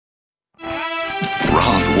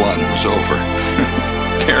Round one was over.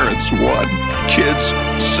 Parents won. Kids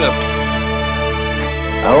sip.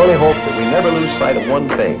 I only hope that we never lose sight of one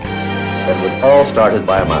thing. That it was all started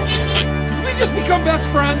by a mouse. Did we just become best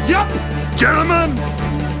friends? Yep! Gentlemen,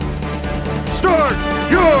 start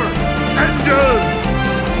your engines!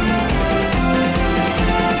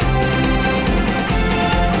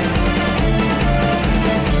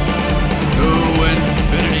 To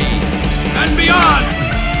infinity and beyond!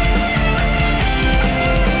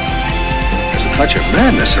 There's a touch of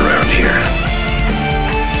madness around here.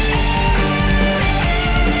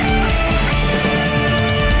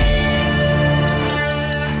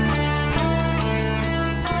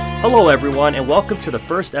 Hello everyone, and welcome to the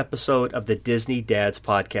first episode of the Disney Dads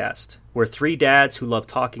Podcast. We're three dads who love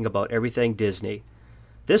talking about everything Disney.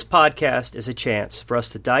 This podcast is a chance for us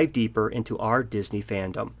to dive deeper into our Disney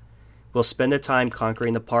fandom. We'll spend the time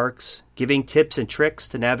conquering the parks, giving tips and tricks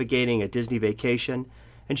to navigating a Disney vacation,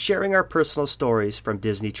 and sharing our personal stories from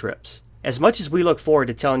Disney trips. As much as we look forward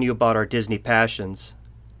to telling you about our Disney passions,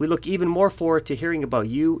 we look even more forward to hearing about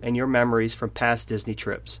you and your memories from past Disney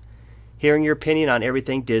trips. Hearing your opinion on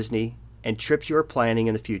everything Disney and trips you are planning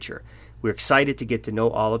in the future. We're excited to get to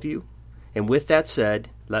know all of you. And with that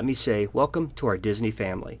said, let me say welcome to our Disney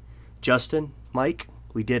family. Justin, Mike,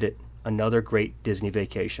 we did it. Another great Disney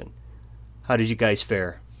vacation. How did you guys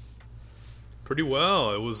fare? Pretty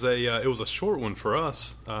well. It was a short one for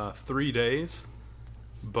us, 3 days,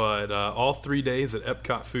 but all 3 days at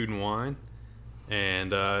Epcot Food and Wine,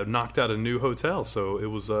 and knocked out a new hotel. So it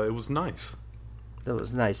was nice. That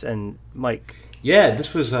was nice. And Mike? Yeah,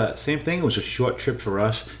 this was same thing. It was a short trip for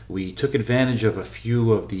us. We took advantage of a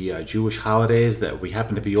few of the Jewish holidays that we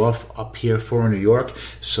happened to be off up here for in New York.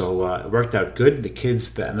 So it worked out good. The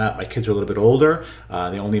kids, my kids are a little bit older.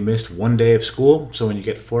 They only missed 1 day of school. So when you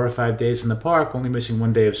get 4 or 5 days in the park, only missing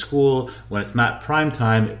 1 day of school, when it's not prime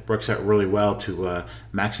time, it works out really well to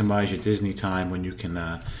maximize your Disney time when you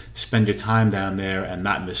can spend your time down there and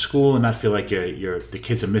not miss school and not feel like the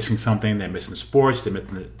kids are missing something. They're missing sports. They're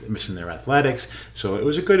missing their athletics. So it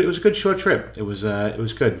was a good short trip. It was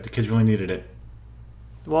good. The kids really needed it.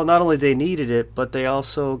 Well, not only they needed it, but they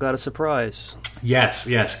also got a surprise. Yes.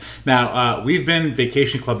 Now, we've been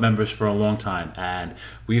Vacation Club members for a long time, and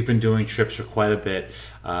we've been doing trips for quite a bit.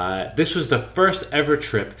 This was the first ever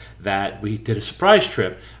trip that we did a surprise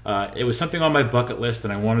trip. It was something on my bucket list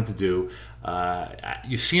that I wanted to do.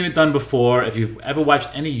 You've seen it done before. If you've ever watched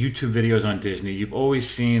any YouTube videos on Disney, you've always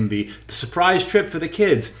seen the surprise trip for the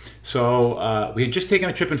kids. So we had just taken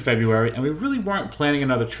a trip in February, and we really weren't planning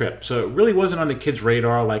another trip. So it really wasn't on the kids'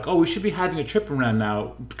 radar, like, oh, we should be having a trip around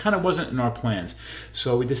now. It kind of wasn't in our plans.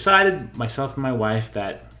 So we decided, myself and my wife,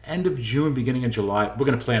 that end of June, beginning of July, we're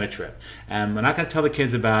going to plan a trip. And we're not going to tell the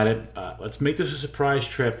kids about it. Let's make this a surprise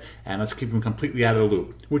trip, and let's keep them completely out of the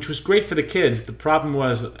loop, which was great for the kids. The problem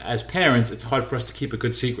was, as parents, it's hard for us to keep a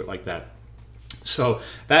good secret like that. So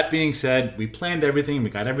that being said, we planned everything. We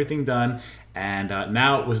got everything done. And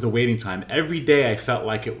now it was the waiting time. Every day I felt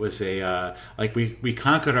like it was like we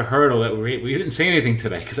conquered a hurdle that we didn't say anything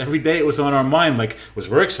today, because every day it was on our mind. Like,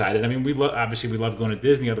 we're excited. I mean, obviously we love going to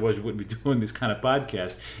Disney. Otherwise we wouldn't be doing this kind of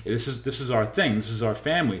podcast. This is our thing. This is our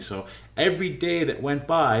family. So every day that went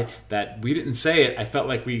by that we didn't say it, I felt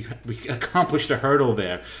like we accomplished a hurdle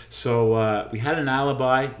there. So we had an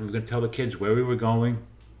alibi. We were going to tell the kids where we were going.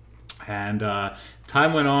 And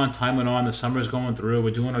time went on. The summer's going through. We're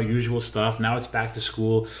doing our usual stuff. Now it's back to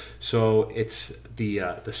school. So it's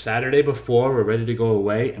the Saturday before we're ready to go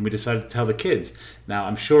away, and we decided to tell the kids. Now,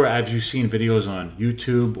 I'm sure as you've seen videos on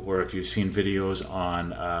YouTube, or if you've seen videos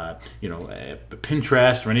on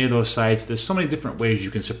Pinterest or any of those sites, there's so many different ways you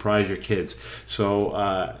can surprise your kids.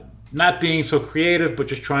 So not being so creative, but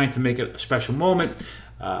just trying to make it a special moment,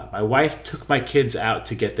 my wife took my kids out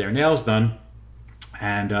to get their nails done.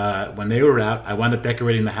 And when they were out, I wound up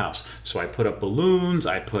decorating the house. So I put up balloons,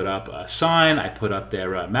 I put up a sign, I put up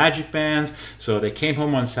their magic bands. So they came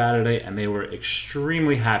home on Saturday, and they were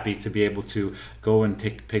extremely happy to be able to go and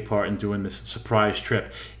take part in doing this surprise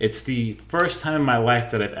trip. It's the first time in my life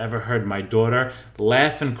that I've ever heard my daughter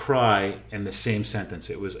laugh and cry in the same sentence.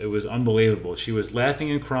 It was unbelievable. She was laughing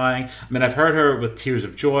and crying. I mean, I've heard her with tears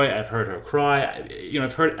of joy. I've heard her cry.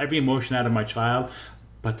 I've heard every emotion out of my child.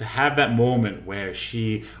 But to have that moment where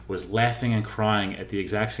she was laughing and crying at the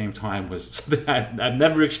exact same time was something I've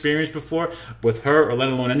never experienced before with her, or let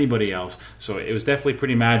alone anybody else. So it was definitely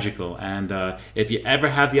pretty magical. And if you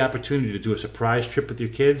ever have the opportunity to do a surprise trip with your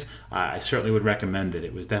kids, I certainly would recommend it.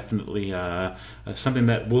 It was definitely something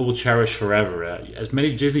that we'll cherish forever. As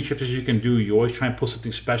many Disney trips as you can do, you always try and pull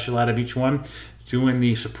something special out of each one. doing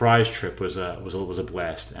the surprise trip was a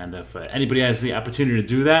blast. And if anybody has the opportunity to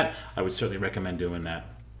do that, I would certainly recommend doing that.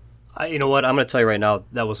 You know what? I'm going to tell you right now,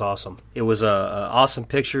 that was awesome. It was awesome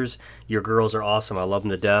pictures. Your girls are awesome. I love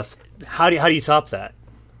them to death. How do you top that?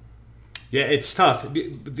 Yeah, it's tough.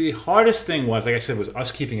 The hardest thing was, like I said, was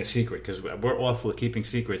us keeping a secret, because we're awful at keeping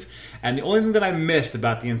secrets. And the only thing that I missed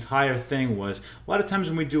about the entire thing was, a lot of times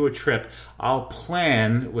when we do a trip, I'll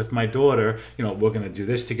plan with my daughter, we're going to do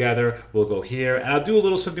this together, we'll go here, and I'll do a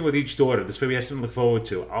little something with each daughter. This way we have something to look forward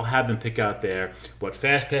to. I'll have them pick out what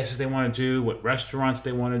fast passes they want to do, what restaurants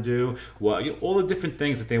they want to do, all the different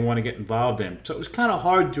things that they want to get involved in. So it was kind of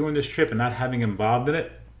hard doing this trip and not having involved in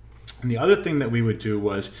it. And the other thing that we would do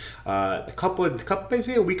was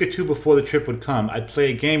maybe a week or two before the trip would come, I'd play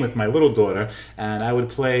a game with my little daughter, and I would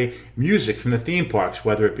play music from the theme parks,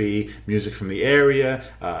 whether it be music from the area,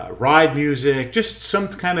 ride music, just some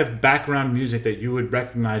kind of background music that you would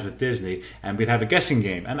recognize with Disney, and we'd have a guessing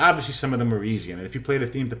game. And obviously some of them are easy. I mean, if you play the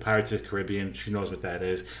theme to Pirates of the Caribbean, she knows what that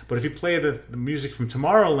is. But if you play the music from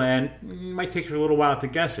Tomorrowland, it might take you a little while to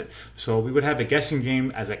guess it. So we would have a guessing game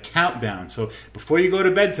as a countdown. So before you go to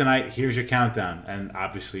bed tonight, here's your countdown. And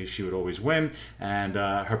obviously she would always win, and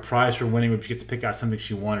her prize for winning would be get to pick out something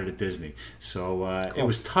she wanted at Disney. So It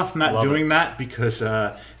was tough not doing that, because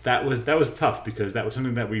that was tough, because that was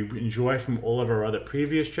something that we enjoy from all of our other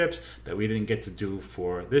previous trips that we didn't get to do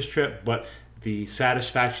for this trip. But the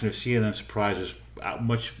satisfaction of seeing them surprises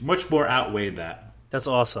much more outweighed that. That's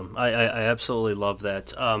awesome. I absolutely love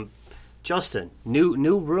that. Justin,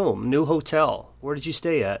 new room, new hotel. Where did you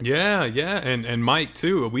stay at? Yeah, and Mike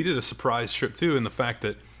too. We did a surprise trip too, in the fact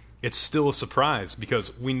that it's still a surprise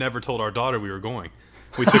because we never told our daughter we were going.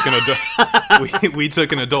 We took an we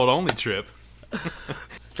took an adult only trip.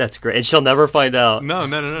 That's great, and she'll never find out. No,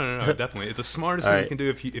 definitely. The smartest thing you can do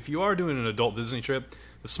if you are doing an adult Disney trip,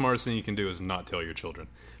 the smartest thing you can do is not tell your children.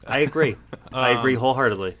 I agree. I agree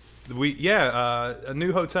wholeheartedly. A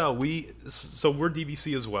new hotel. So we're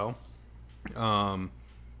DVC as well.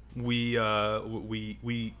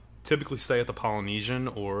 We typically stay at the Polynesian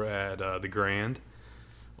or at the Grand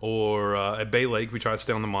or at Bay Lake. We try to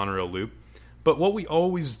stay on the monorail loop. But what we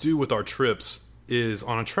always do with our trips is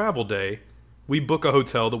on a travel day, we book a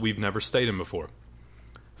hotel that we've never stayed in before.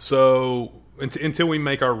 So until we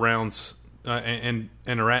make our rounds and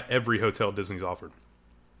are at every hotel Disney's offered.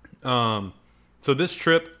 So this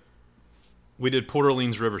trip, we did Port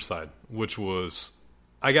Orleans Riverside, which was,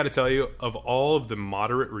 I got to tell you, of all of the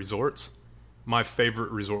moderate resorts, my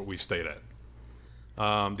favorite resort we've stayed at.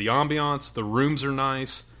 The ambiance, the rooms are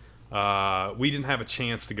nice. We didn't have a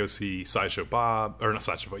chance to go see Yeehaw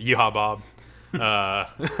Bob.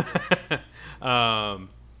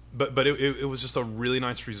 But it was just a really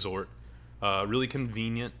nice resort, really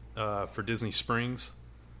convenient for Disney Springs,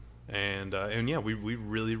 and yeah, we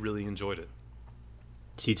really, really enjoyed it.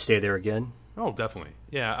 So you'd stay there again? Oh, definitely.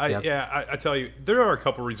 Yeah, I tell you, there are a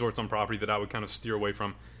couple resorts on property that I would kind of steer away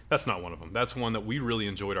from. That's not one of them. That's one that we really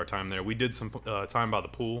enjoyed our time there. We did some time by the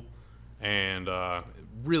pool, and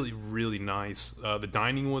really, really nice. The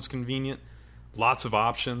dining was convenient, lots of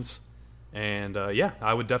options, and yeah,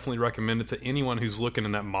 I would definitely recommend it to anyone who's looking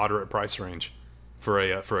in that moderate price range for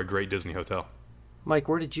a great Disney hotel. Mike,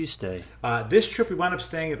 where did you stay? This trip we wound up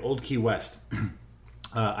staying at Old Key West.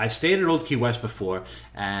 I stayed at Old Key West before,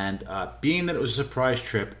 and being that it was a surprise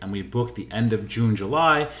trip and we booked the end of June,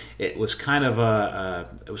 July, it was kind of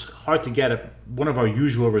it was hard to get at one of our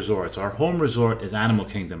usual resorts. Our home resort is Animal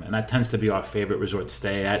Kingdom, and that tends to be our favorite resort to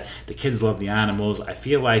stay at. The kids love the animals. I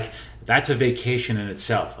feel like that's a vacation in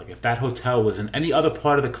itself. Like if that hotel was in any other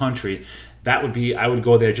part of the country, I would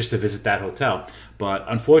go there just to visit that hotel. But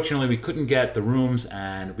unfortunately, we couldn't get the rooms,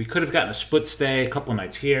 and we could have gotten a split stay, a couple of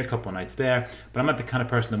nights here, a couple of nights there. But I'm not the kind of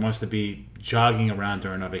person that wants to be jogging around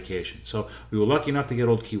during our vacation. So we were lucky enough to get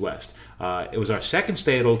Old Key West. It was our second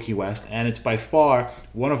stay at Old Key West, and it's by far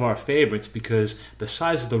one of our favorites because the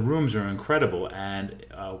size of the rooms are incredible, and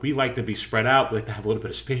we like to be spread out. We like to have a little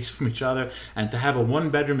bit of space from each other, and to have a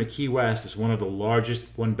one-bedroom at Key West is one of the largest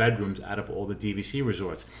one-bedrooms out of all the DVC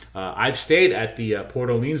resorts. I've stayed at the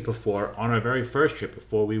Port Orleans before on our very first trip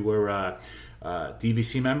before we were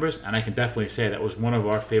DVC members, and I can definitely say that was one of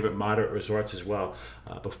our favorite moderate resorts as well.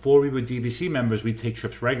 Before we were DVC members, we'd take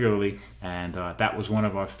trips regularly, and that was one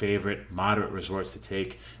of our favorite moderate resorts to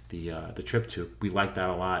take the trip to. We liked that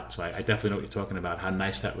a lot, so I definitely know what you're talking about, how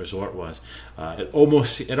nice that resort was. It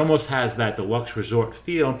almost has that deluxe resort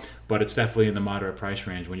feel, but it's definitely in the moderate price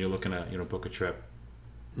range when you're looking to book a trip.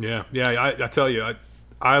 Yeah, I tell you,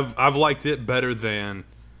 I've liked it better than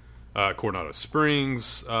Coronado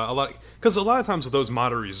Springs, because a lot of times with those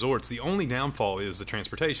moderate resorts, the only downfall is the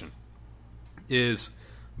transportation. is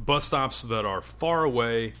bus stops that are far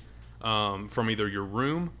away from either your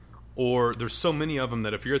room, or there's so many of them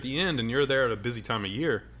that if you're at the end and you're there at a busy time of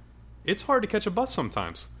year, it's hard to catch a bus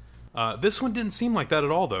sometimes. This one didn't seem like that at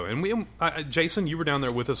all, though. And Jason, you were down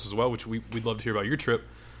there with us as well, which we'd love to hear about your trip.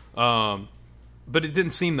 But it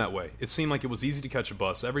didn't seem that way. It seemed like it was easy to catch a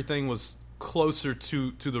bus. Everything was closer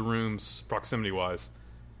to the rooms proximity-wise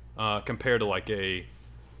compared to like a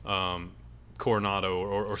Coronado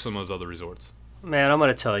or some of those other resorts. Man, I'm going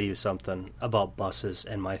to tell you something about buses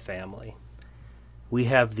and my family. We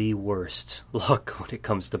have the worst luck when it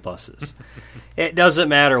comes to buses. It doesn't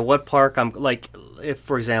matter what park I'm like. If,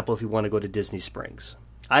 for example, if you want to go to Disney Springs,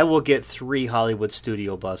 I will get 3 Hollywood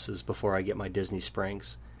Studio buses before I get my Disney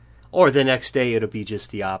Springs. Or the next day, it'll be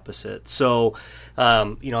just the opposite. So,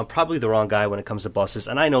 I'm probably the wrong guy when it comes to buses.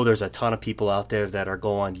 And I know there's a ton of people out there that are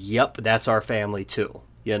going, yep, that's our family too,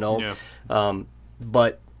 Yeah.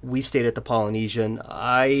 But we stayed at the Polynesian.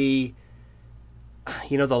 The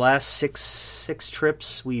last six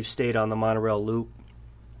trips, we've stayed on the monorail loop.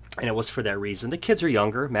 And it was for that reason. The kids are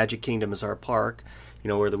younger. Magic Kingdom is our park.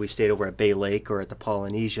 Whether we stayed over at Bay Lake or at the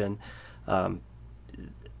Polynesian.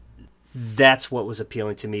 That's what was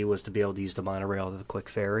appealing to me, was to be able to use the monorail or the quick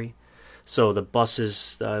ferry. So the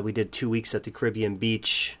buses, we did 2 weeks at the Caribbean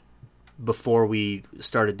Beach before we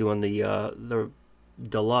started doing the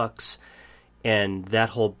deluxe, and that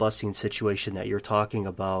whole busing situation that you're talking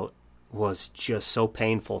about was just so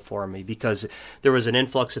painful for me because there was an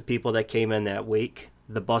influx of people that came in that week.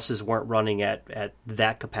 The buses weren't running at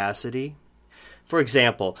that capacity. For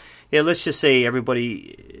example, let's just say everybody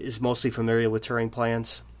is mostly familiar with touring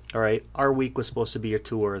plans. All right, our week was supposed to be a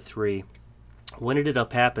 2 or a 3. When it ended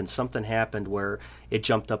up happening, something happened where it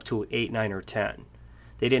jumped up to 8, 9, or 10.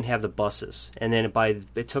 They didn't have the buses. And then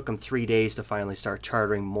it took them 3 days to finally start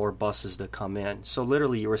chartering more buses to come in. So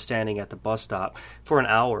literally you were standing at the bus stop for an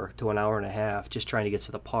hour to an hour and a half just trying to get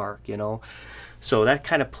to the park, So that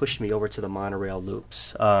kind of pushed me over to the monorail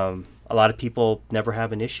loops. A lot of people never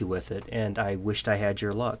have an issue with it, and I wished I had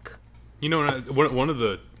your luck. One of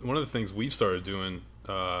the things we've started doing,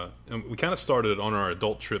 and we kind of started on our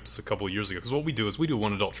adult trips a couple of years ago, because what we do is we do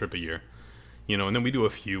one adult trip a year, and then we do a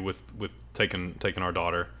few with taking our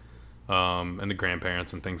daughter and the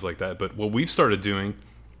grandparents and things like that. But what we've started doing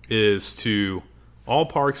is to all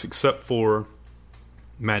parks except for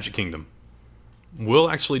Magic Kingdom, we'll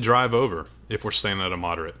actually drive over if we're staying at a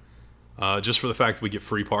moderate, just for the fact that we get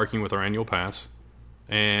free parking with our annual pass,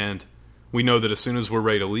 and we know that as soon as we're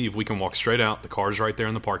ready to leave, we can walk straight out. The car's right there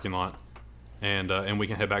in the parking lot. And we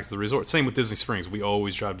can head back to the resort. Same with Disney Springs. We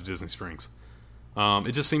always drive to Disney Springs.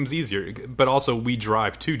 It just seems easier. But also, we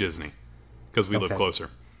drive to Disney because we live closer.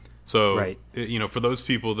 So, right. For those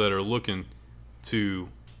people that are looking to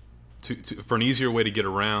for an easier way to get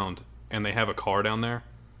around, and they have a car down there,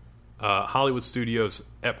 Hollywood Studios,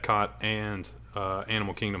 Epcot, and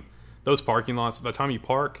Animal Kingdom, those parking lots. By the time you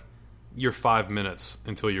park, you're 5 minutes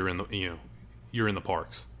until you're in the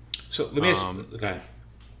parks. So let me ask. Okay.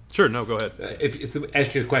 Sure, no, go ahead. If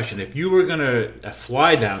ask you a question. If you were going to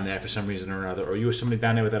fly down there for some reason or another, or you were somebody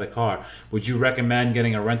down there without a car, would you recommend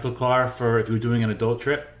getting a rental car for if you were doing an adult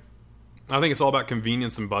trip? I think it's all about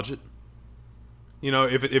convenience and budget.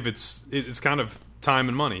 If it's kind of time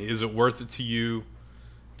and money. Is it worth it to you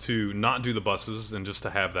to not do the buses and just to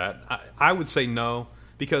have that? I would say no,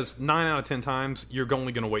 because 9 out of 10 times you're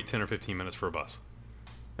only going to wait 10 or 15 minutes for a bus.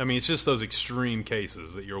 I mean, it's just those extreme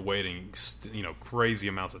cases that you're waiting, crazy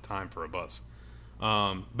amounts of time for a bus.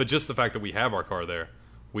 But just the fact that we have our car there,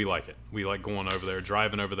 we like it. We like going over there,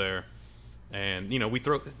 driving over there, and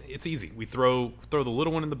it's easy. We throw the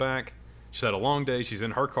little one in the back. She's had a long day. She's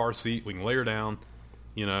in her car seat. We can lay her down,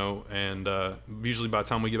 and usually by the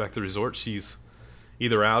time we get back to the resort, she's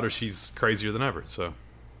either out or she's crazier than ever. So.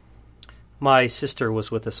 My sister was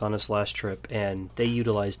with us on this last trip, and they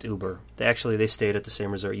utilized Uber. They stayed at the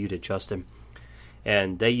same resort you did, Justin,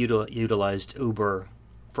 and they utilized Uber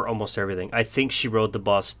for almost everything. I think she rode the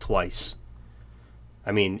bus twice.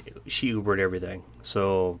 I mean, she Ubered everything.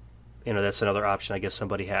 So, that's another option I guess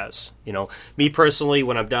somebody has. Me personally,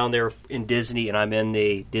 when I'm down there in Disney and I'm in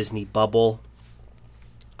the Disney bubble,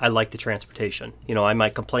 I like the transportation. I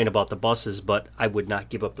might complain about the buses, but I would not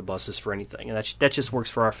give up the buses for anything. And that just works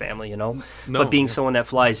for our family, No, but being someone that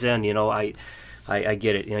flies in, I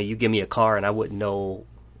get it. You give me a car and I wouldn't know.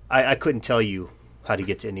 I couldn't tell you how to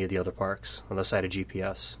get to any of the other parks unless I had a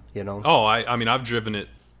GPS, Oh, I mean, I've driven it,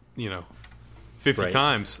 50 Right.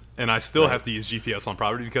 times, and I still have to use GPS on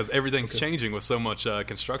property because everything's changing with so much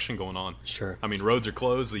construction going on. Sure. I mean, roads are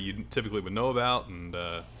closed that you typically would know about, and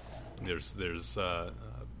there's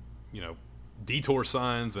detour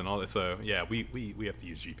signs and all that. So yeah, we have to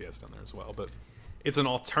use GPS down there as well. But it's an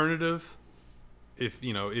alternative if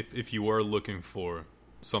you were looking for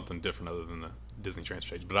something different other than the Disney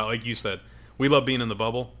transportation. But like you said, we love being in the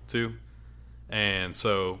bubble too, and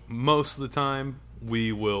so most of the time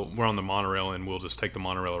we're on the monorail and we'll just take the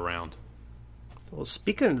monorail around. Well,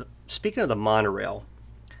 speaking of the monorail,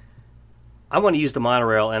 I want to use the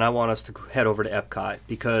monorail and I want us to head over to Epcot,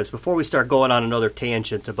 because before we start going on another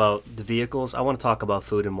tangent about the vehicles, I want to talk about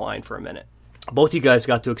Food and Wine for a minute. Both you guys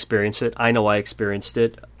got to experience it. I know I experienced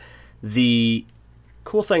it. The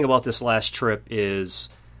cool thing about this last trip is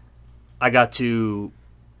I got to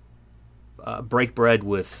break bread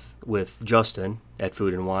with Justin at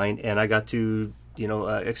Food and Wine, and I got to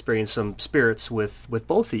experience some spirits with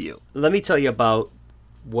both of you. Let me tell you about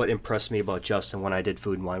what impressed me about Justin when I did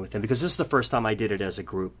Food and Wine with him, because this is the first time I did it as a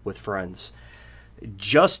group with friends.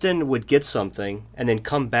 Justin would get something and then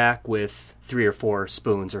come back with 3 or 4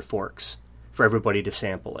 spoons or forks for everybody to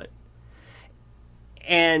sample it.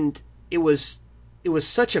 And it was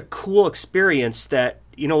such a cool experience that,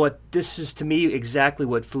 you know what, this is to me exactly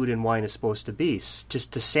what Food and Wine is supposed to be,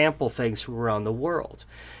 just to sample things from around the world.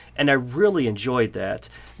 And I really enjoyed that.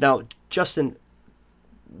 Now, Justin,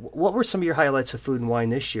 what were some of your highlights of Food and Wine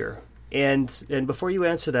this year? And before you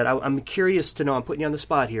answer that, I'm curious to know, I'm putting you on the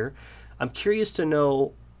spot here, I'm curious to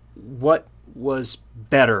know what was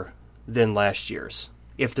better than last year's,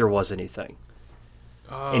 if there was anything,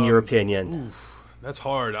 in your opinion. Oof, that's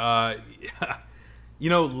hard.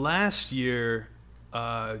 Last year,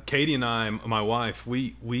 Katie and I, my wife,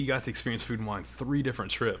 we got to experience Food and Wine 3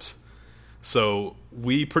 different trips. So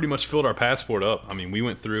we pretty much filled our passport up. I mean, we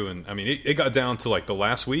went through and, it got down to like the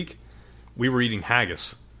last week, we were eating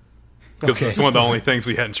haggis. Because it's one of the only things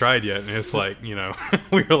we hadn't tried yet. And it's like,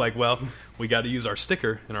 we were like, well, we got to use our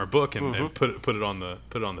sticker in our book and put it on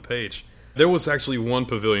the page. There was actually one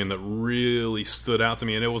pavilion that really stood out to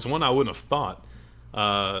me, and it was one I wouldn't have thought.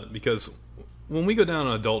 Because when we go down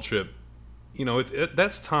on an adult trip,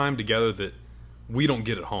 that's time together that we don't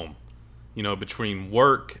get at home. Between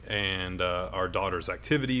work and our daughter's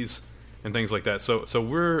activities and things like that. So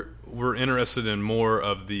we're interested in more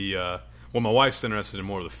of the my wife's interested in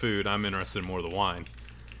more of the food. I'm interested in more of the wine.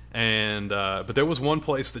 And but there was one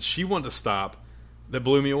place that she wanted to stop that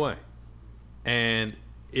blew me away, and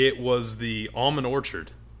it was the Almond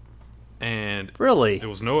Orchard. And really, there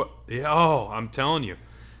was no. I'm telling you,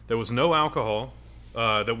 there was no alcohol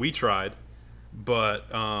that we tried, but.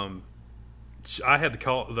 I had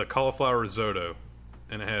the cauliflower risotto,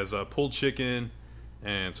 and it has pulled chicken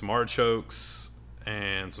and some artichokes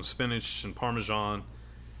and some spinach and Parmesan,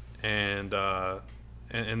 and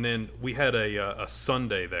then we had a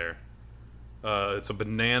sundae there. It's a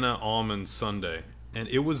banana almond sundae, and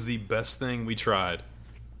it was the best thing we tried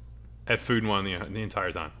at Food and Wine the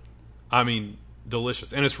entire time. I mean,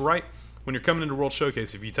 delicious, and it's right when you're coming into World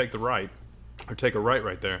Showcase. If you take the right, or take a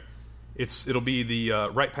right there. It'll be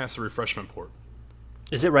the right past the refreshment port.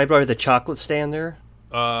 Is it right by the chocolate stand there?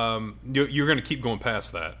 You're going to keep going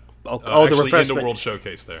past that. The actually refreshment. into World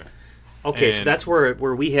Showcase there. Okay, and so that's where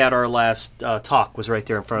we had our last talk, was right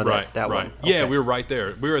there in front of that right. one. Yeah, Okay. we were right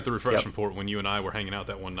there. We were at the refreshment port when you and I were hanging out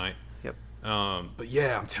that one night. Yep. But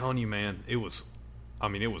yeah, I'm telling you, man, it was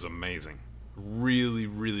amazing. Really,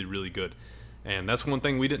 really, really good. And that's one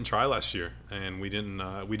thing we didn't try last year, and we didn't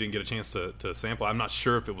get a chance to sample. I'm not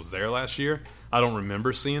sure if it was there last year. I don't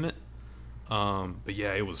remember seeing it. But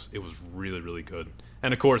yeah, it was really, really good.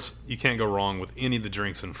 And of course, you can't go wrong with any of the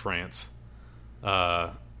drinks in France.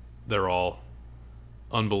 They're all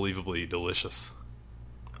unbelievably delicious.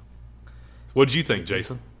 What did you think,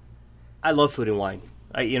 Jason? I love Food and Wine.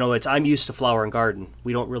 I'm used to Flower and Garden.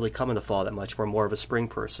 We don't really come in the fall that much. We're more of a spring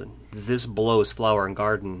person. This blows Flower and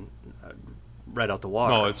Garden right out the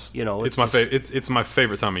water. No, it's my favorite. It's my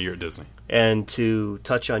favorite time of year at Disney. And to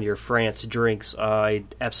touch on your France drinks, I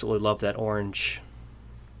absolutely love that orange,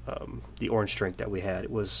 the orange drink that we had.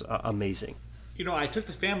 It was amazing. I took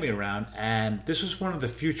the family around, and this was one of the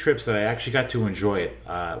few trips that I actually got to enjoy it.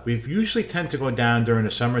 We usually tend to go down during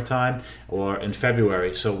the summertime or in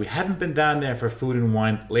February, so we haven't been down there for Food and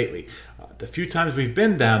Wine lately. The few times we've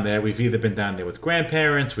been down there, we've either been down there with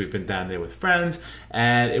grandparents, we've been down there with friends,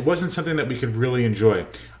 and it wasn't something that we could really enjoy.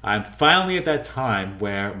 I'm finally at that time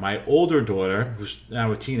where my older daughter, who's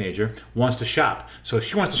now a teenager, wants to shop. So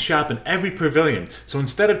she wants to shop in every pavilion. So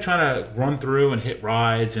instead of trying to run through and hit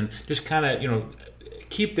rides and just kind of,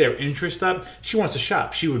 keep their interest up, she wants to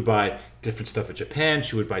shop. She would buy different stuff in Japan,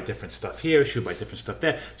 she would buy different stuff here, she would buy different stuff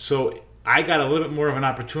there. So I got a little bit more of an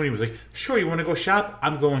opportunity. It was like, sure, you want to go shop?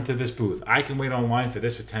 I'm going to this booth. I can wait online for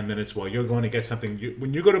this for 10 minutes while you're going to get something.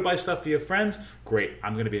 When you go to buy stuff for your friends, great.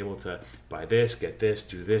 I'm going to be able to buy this, get this,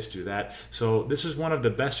 do that. So this is one of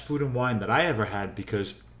the best food and wine that I ever had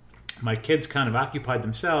because my kids kind of occupied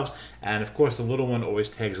themselves, and of course the little one always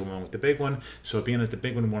tags along with the big one. So being that the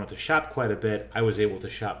big one wanted to shop quite a bit, I was able to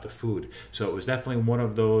shop the food. So it was definitely one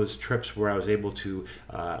of those trips where I was able to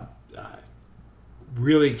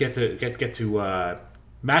really get to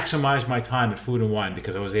maximize my time at Food and Wine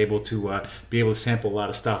because I was able to be able to sample a lot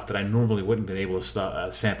of stuff that I normally wouldn't have been able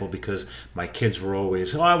to sample because my kids were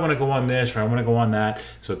always, I want to go on this or I want to go on that.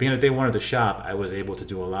 So being that they wanted to shop, I was able to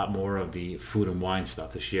do a lot more of the Food and Wine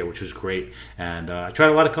stuff this year, which was great. And I tried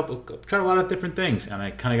a lot of different things, and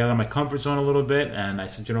I kind of got out of my comfort zone a little bit. And I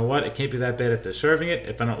said, you know what, it can't be that bad if they're serving it.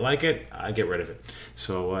 If I don't like it, I get rid of it.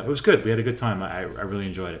 So it was good. We had a good time. I really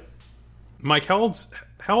enjoyed it. Mike, how old's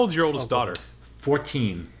your oldest daughter?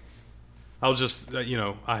 14. I was just,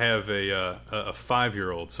 I have a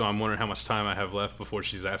 5-year-old, so I'm wondering how much time I have left before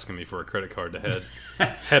she's asking me for a credit card to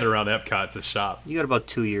head around Epcot to shop. You got about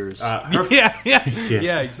 2 years.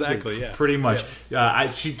 Yeah, exactly. Yeah, pretty much.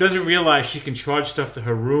 Yeah. She doesn't realize she can charge stuff to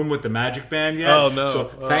her room with the Magic Band yet. Oh no! So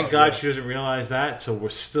thank God she doesn't realize that. So we're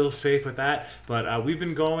still safe with that. But we've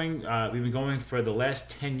been going. We've been going for the last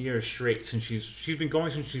 10 years straight since she's been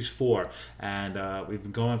going since she's 4, and we've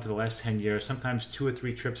been going for the last 10 years. Sometimes 2 or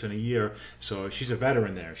 3 trips in a year. So she's a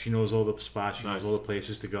veteran there. She knows all the spots. She knows all the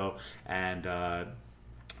places to go. And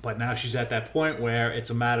but now she's at that point where it's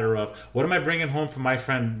a matter of, what am I bringing home for my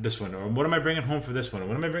friend this one? Or what am I bringing home for this one? Or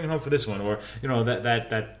what am I bringing home for this one? Or,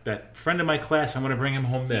 that friend in my class, I'm going to bring him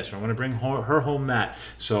home this. Or I'm going to bring her home that.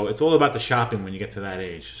 So it's all about the shopping when you get to that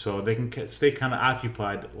age. So they can stay kind of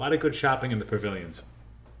occupied. A lot of good shopping in the pavilions.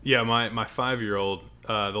 Yeah, my 5-year-old,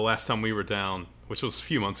 the last time we were down, which was a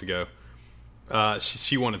few months ago,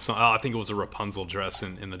 she wanted some. I think it was a Rapunzel dress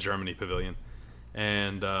in the Germany pavilion,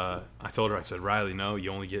 and I told her, I said, Riley, no, you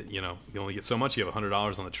only get so much. You have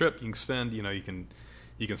 $100 on the trip. You can spend. You can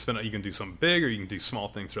spend. You can do something big, or you can do small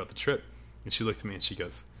things throughout the trip. And she looked at me and she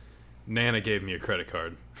goes, Nana gave me a credit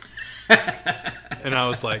card, and I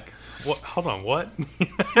was like, what? Hold on, what?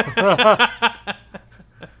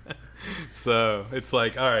 So it's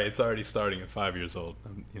like, all right, it's already starting at 5 years old.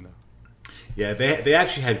 Yeah, they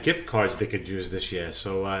actually had gift cards they could use this year.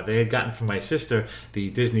 So they had gotten from my sister the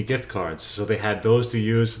Disney gift cards. So they had those to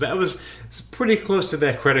use. So that was pretty close to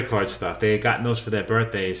their credit card stuff. They had gotten those for their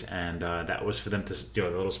birthdays, and that was for them to, a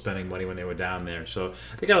little spending money when they were down there. So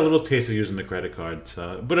they got a little taste of using the credit cards.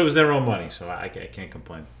 But it was their own money, so I can't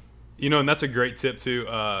complain. And that's a great tip, too.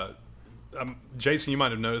 Jason, you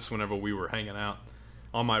might have noticed whenever we were hanging out,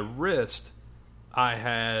 on my wrist, I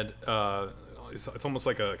had... It's almost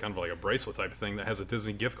like a kind of like a bracelet type of thing that has a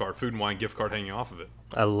Disney gift card, Food and Wine gift card hanging off of it.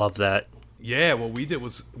 I love that. Yeah, what we did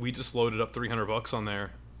was we just loaded up $300 on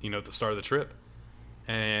there, at the start of the trip,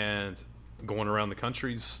 and going around the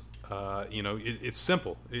countries. It's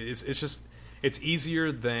simple. It's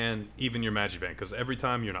easier than even your Magic Band, because every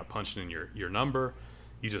time you're not punching in your number,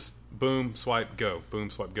 you just boom, swipe, go, boom,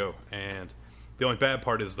 swipe, go, and the only bad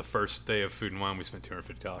part is the first day of Food and Wine, we spent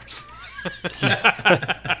 $250.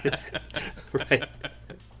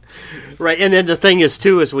 Right. And then the thing is,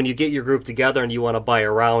 too, is when you get your group together and you want to buy a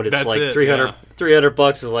round, it's like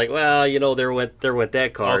 $300 is like, well, there went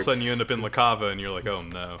that card. All of a sudden you end up in La Cava and you're like, oh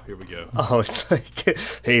no, here we go. Oh, it's like,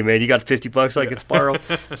 hey man, you got $50 I can borrow?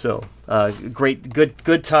 So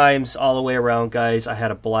good times all the way around, guys. I had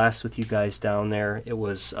a blast with you guys down there. It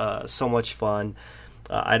was so much fun.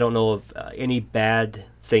 I don't know of any bad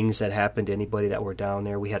things that happened to anybody that were down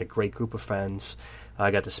there. We had a great group of friends. I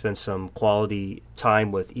got to spend some quality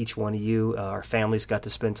time with each one of you. Our families got to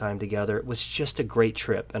spend time together. It was just a great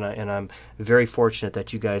trip, and I'm very fortunate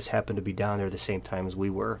that you guys happened to be down there at the same time as we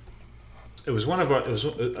were. It was one of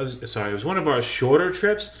our shorter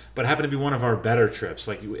trips, but it happened to be one of our better trips.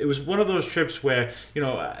 Like, it was one of those trips where,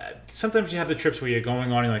 sometimes you have the trips where you're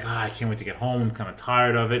going on, you're like, I can't wait to get home, I'm kind of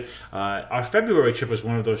tired of it. Our February trip was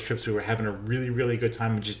one of those trips we were having a really, really good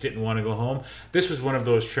time and just didn't want to go home. This was one of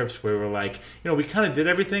those trips where we're like, we kind of did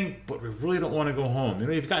everything, but we really don't want to go home.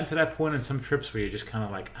 You've gotten to that point in some trips where you're just kind of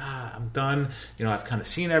like, I'm done. I've kind of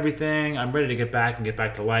seen everything. I'm ready to get back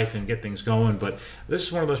to life and get things going. But this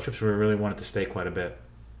is one of those trips where we really wanted to stay quite a bit.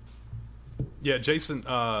 Yeah, Jason,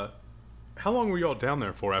 how long were you all down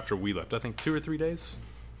there for after we left? I think 2 or 3 days.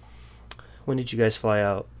 When did you guys fly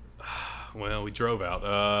out? Well, we drove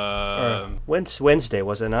out. Wednesday,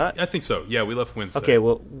 was it not? I think so. Yeah, we left Wednesday. Okay,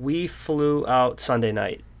 well, we flew out Sunday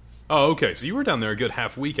night. Oh, okay. So you were down there a good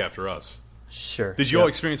half week after us. Sure. Did you all Yep.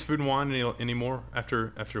 experience Food and Wine any more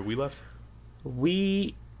after we left?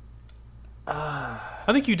 We I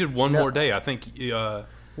think you did one more day. I think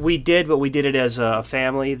we did, but we did it as a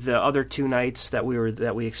family. The other 2 nights that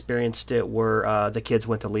we experienced it were the kids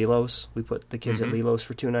went to Lilo's. We put the kids at Lilo's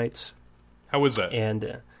for 2 nights. how was that?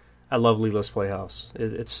 And I love Lilo's Playhouse.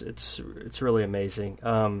 It's really amazing.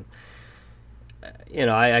 I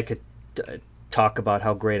could talk about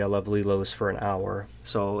how great I love Lilo's for an hour.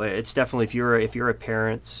 So it's definitely, if you're a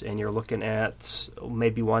parent and you're looking at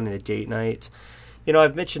maybe wanting a date night.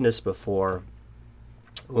 I've mentioned this before.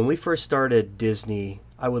 When we first started Disney,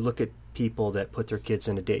 I would look at people that put their kids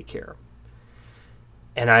into daycare,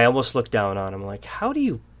 and I almost looked down on them, like,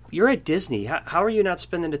 you're at Disney. How are you not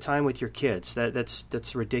spending the time with your kids?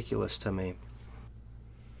 That's ridiculous to me.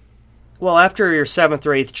 Well, after your 7th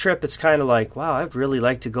or 8th trip, it's kind of like, wow, I'd really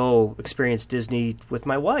like to go experience Disney with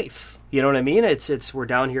my wife. You know what I mean? We're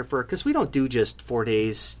down here because we don't do just 4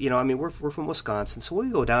 days. We're from Wisconsin, so when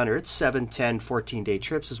we go down here, it's 7, 10, 14-day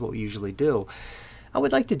trips is what we usually do. I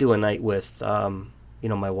would like to do a night with,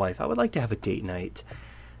 my wife. I would like to have a date night.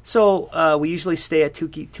 So we usually stay at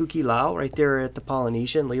Tuki Lao, right there at the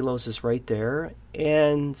Polynesian. Lilo's is right there,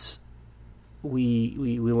 and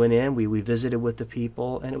we went in, we visited with the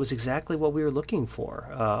people, and it was exactly what we were looking for.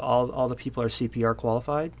 All the people are CPR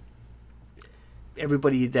qualified.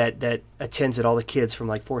 Everybody that attends it, all the kids from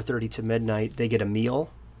like 4:30 to midnight, they get a meal,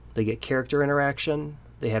 they get character interaction,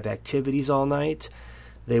 they have activities all night.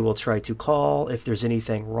 They will try to call if there's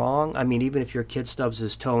anything wrong. Even if your kid stubs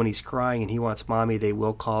his toe and he's crying and he wants mommy, they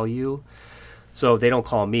will call you. So they don't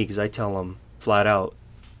call me because I tell them flat out,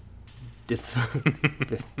 if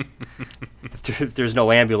there's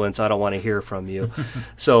no ambulance, I don't want to hear from you.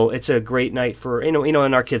 So it's a great night for, and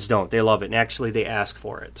our kids don't. They love it. And actually, they ask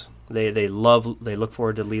for it. They look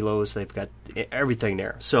forward to Lilo's. They've got everything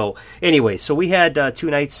there. So anyway, we had 2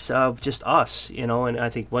 nights of just us, and I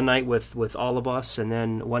think one night with all of us, and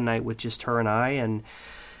then one night with just her and I, and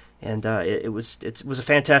it was a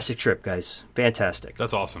fantastic trip, guys. Fantastic.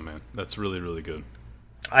 That's awesome, man. That's really, really good.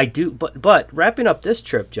 I do, but wrapping up this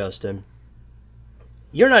trip, Justin,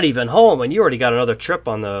 you're not even home, and you already got another trip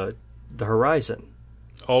on the horizon.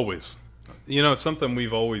 Always. Something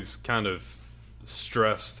we've always kind of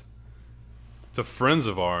stressed to friends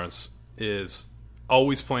of ours is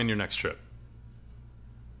always plan your next trip.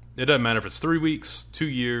 It doesn't matter if it's 3 weeks, 2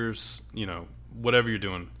 years, whatever you're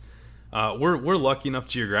doing. We're lucky enough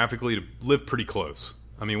geographically to live pretty close.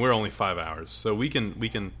 We're only 5 hours, so we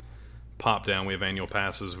can pop down. We have annual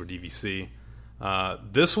passes. We're DVC.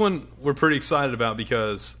 This one we're pretty excited about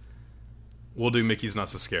because we'll do Mickey's Not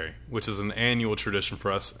So Scary, which is an annual tradition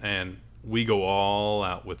for us, and we go all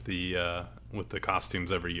out with the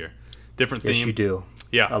costumes every year. Different theme. Yes, you do.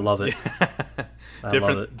 Yeah, I love it.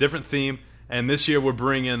 Different theme. And this year we're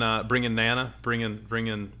bringing Nana,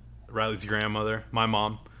 bringing Riley's grandmother, my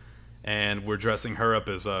mom, and we're dressing her up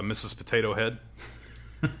as Mrs. Potato Head,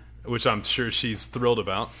 which I'm sure she's thrilled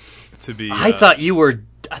about. To be, I thought you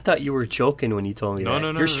were joking when you told me that.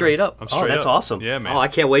 No, You're straight up. I'm straight that's up. awesome. Yeah, man. Oh, I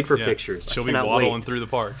can't wait for pictures. She'll be waddling through the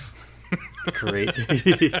parks. Great.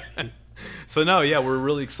 So no, yeah, we're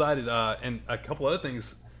really excited, and a couple other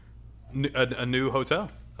things. A new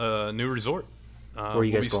hotel, a new resort. Where are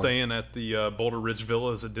you guys we'll be going? staying at the Boulder Ridge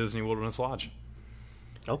Villas at Disney Wilderness Lodge.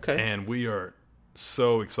 Okay. And we are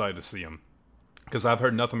so excited to see them because I've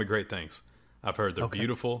heard nothing but great things. I've heard they're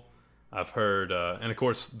beautiful. I've heard, and of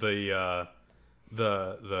course the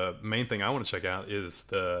main thing I want to check out is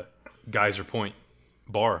the Geyser Point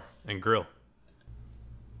Bar and Grill.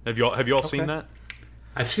 Have you all seen that?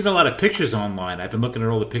 I've seen a lot of pictures online. I've been looking at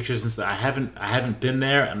all the pictures and stuff. I haven't been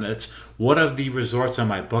there, and it's one of the resorts on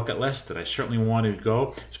my bucket list that I certainly want to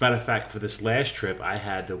go. As a matter of fact, for this last trip, I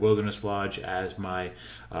had the Wilderness Lodge as my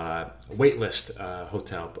wait list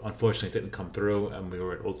hotel. Unfortunately, it didn't come through, and we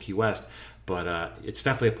were at Old Key West. But it's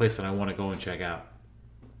definitely a place that I want to go and check out.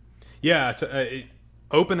 Yeah, it's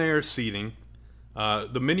open air seating.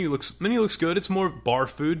 The menu looks good. It's more bar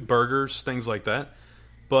food, burgers, things like that.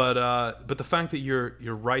 But the fact that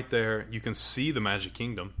you're right there, you can see the Magic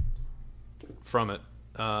Kingdom from it.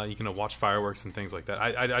 You can watch fireworks and things like that.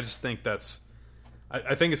 I just think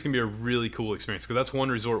I think it's gonna be a really cool experience because that's one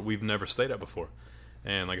resort we've never stayed at before.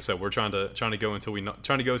 And like I said, we're trying to go until we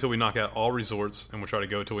knock out all resorts, and we're trying to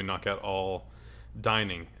go until we knock out all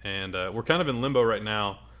dining. And we're kind of in limbo right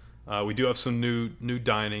now. We do have some new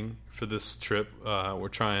dining for this trip. We're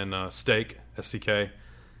trying steak, STK,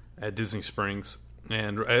 at Disney Springs.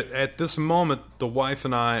 And at this moment, the wife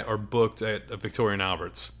and I are booked at Victoria and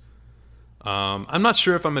Albert's. I'm not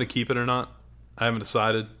sure if I'm going to keep it or not. I haven't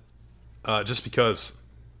decided. Just because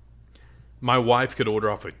my wife could order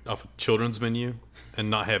off a children's menu and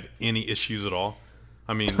not have any issues at all.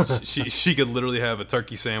 I mean, she could literally have a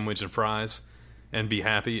turkey sandwich and fries and be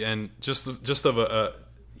happy. And just of a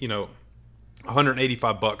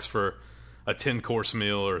 $185 for a 10-course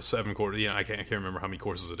meal or a 7-course. I can't remember how many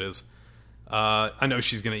courses it is. I know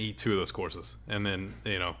she's going to eat 2 of those courses, and then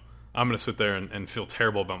I'm going to sit there and feel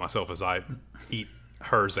terrible about myself as I eat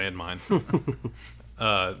hers and mine.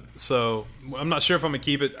 So I'm not sure if I'm going to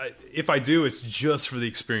keep it. If I do, it's just for the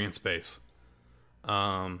experience base.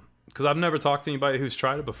 Because I've never talked to anybody who's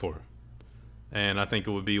tried it before, and I think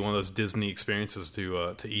it would be one of those Disney experiences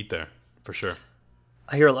to eat there for sure.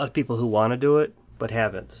 I hear a lot of people who want to do it but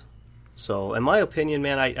haven't. So, in my opinion,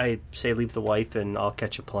 man, I say leave the wife and I'll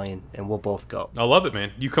catch a plane and we'll both go. I love it,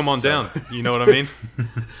 man. You come on down. You know what I mean?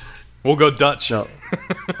 We'll go Dutch. No,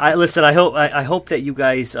 listen. I hope that you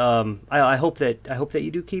guys. I hope that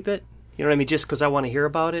you do keep it. You know what I mean? Just because I want to hear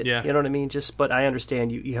about it. Yeah. You know what I mean? But I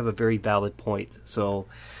understand you have a very valid point. So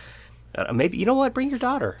maybe you know what? Bring your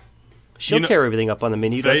daughter. She'll tear everything up on the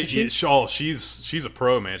menu, doesn't she? She's a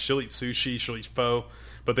pro, man. She'll eat sushi. She'll eat pho.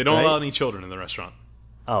 But they don't allow any children in the restaurant.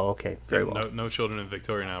 Oh, okay. Very well. No children in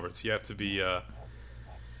Victoria and Albert's. You have to be a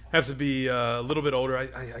little bit older.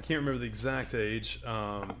 I can't remember the exact age.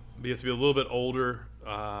 But you have to be a little bit older.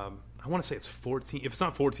 I want to say it's 14. If it's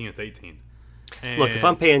not 14, it's 18. And look, if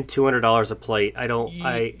I'm paying $200 a plate,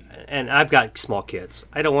 and I've got small kids.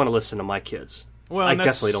 I don't want to listen to my kids. Well, I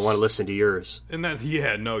definitely don't want to listen to yours. And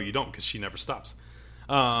no, you don't, because she never stops.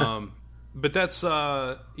 But that's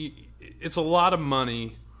it's a lot of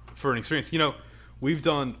money for an experience. We've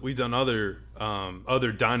done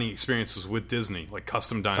other dining experiences with Disney, like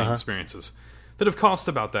custom dining experiences that have cost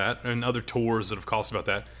about that, and other tours that have cost about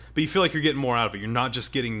that. But you feel like you're getting more out of it. You're not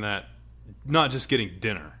just getting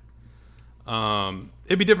dinner.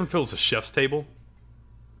 It'd be different if it was a chef's table.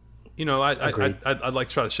 I'd like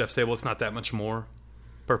to try the chef's table. It's not that much more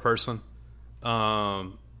per person,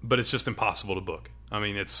 but it's just impossible to book. I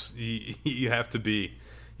mean, you have to be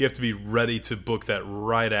ready to book that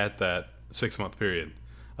right at that 6-month period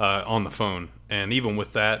on the phone. And even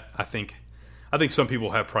with that, I think some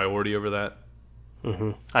people have priority over that.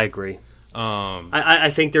 Mm-hmm. I agree. I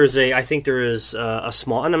think there is a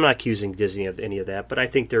small, and I'm not accusing Disney of any of that, but I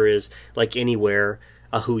think there is, like anywhere,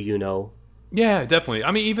 a who you know. Yeah, definitely.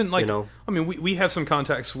 I mean, even like, we have some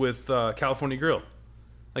contacts with California Grill.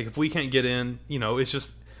 Like, if we can't get in, it's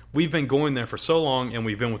just, we've been going there for so long, and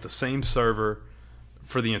we've been with the same server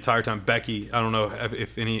for the entire time. Becky, I don't know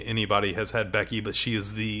if anybody has had Becky, but she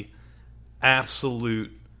is the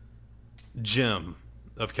absolute gem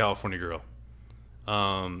of California Grill.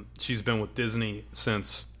 She's been with Disney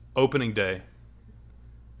since opening day,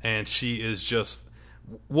 and she is just,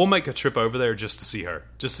 we'll make a trip over there just to see her,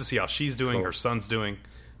 just to see how she's doing, cool. Her son's doing,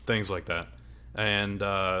 things like that. And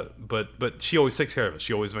but she always takes care of it.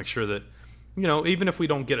 She always makes sure that, even if we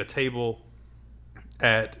don't get a table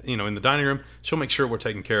at, in the dining room, she'll make sure we're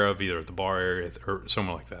taken care of either at the bar area or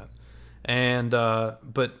somewhere like that. And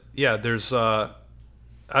but yeah, there's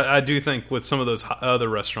I do think with some of those other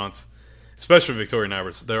restaurants, especially Victoria and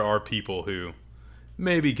Albert's, there are people who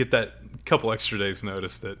maybe get that couple extra days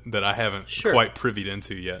notice that I haven't quite privied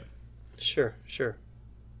into yet. Sure.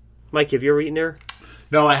 Mike, have you ever eaten there?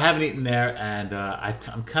 No, I haven't eaten there, and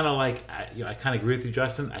I'm kind of like, I kind of agree with you,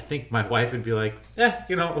 Justin. I think my wife would be like,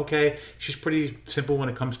 okay. She's pretty simple when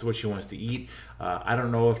it comes to what she wants to eat. I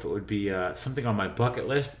don't know if it would be something on my bucket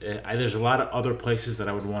list. There's a lot of other places that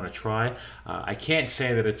I would want to try. I can't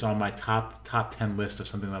say that it's on my top 10 list of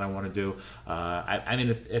something that I want to do. I mean,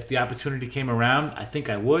 if the opportunity came around, I think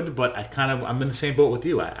I would, but I'm in the same boat with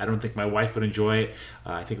you. I don't think my wife would enjoy it.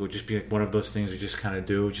 I think it would just be like one of those things we just kind of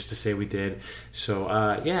do just to say we did. So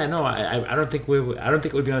I don't think it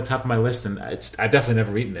would be on the top of my list, and I've definitely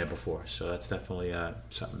never eaten there before. So that's definitely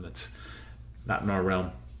something that's not in our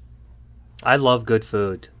realm. I love good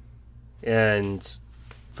food, and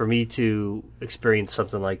for me to experience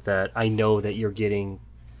something like that, I know that you're getting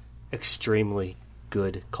extremely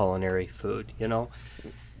good culinary food.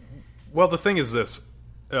 Well, the thing is this,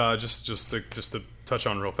 just to touch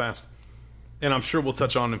on real fast, and I'm sure we'll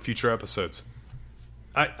touch on in future episodes.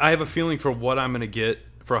 I have a feeling for what I'm going to get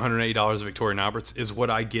for $180 at Victoria and Albert's is what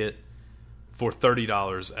I get for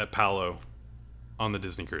 $30 at Palo on the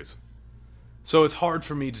Disney cruise. So it's hard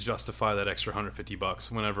for me to justify that extra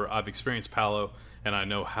 $150 whenever I've experienced Palo and I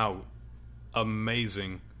know how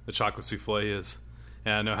amazing the chocolate souffle is,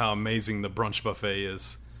 and I know how amazing the brunch buffet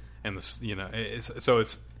is, and it's one of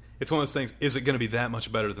those things. Is it going to be that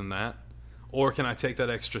much better than that, or can I take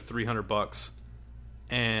that extra $300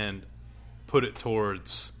 and put it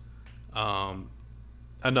towards a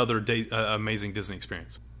another amazing Disney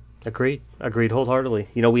experience. Agreed wholeheartedly.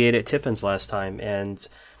 We ate at Tiffin's last time, and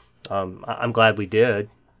I'm glad we did,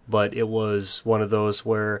 but it was one of those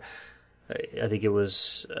where I think it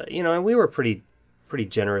was, and we were pretty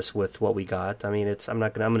generous with what we got. I mean, I'm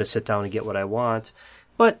going to sit down and get what I want,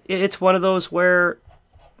 but it's one of those where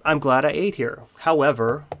I'm glad I ate here.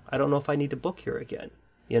 However, I don't know if I need to book here again,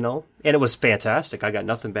 and it was fantastic. I got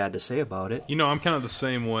nothing bad to say about it. I'm kind of the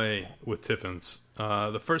same way with Tiffin's.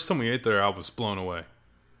 The first time we ate there, I was blown away.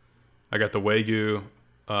 I got the Wagyu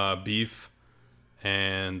beef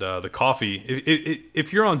and the coffee.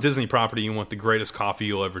 If you're on Disney property, you want the greatest coffee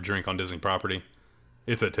you'll ever drink on Disney property,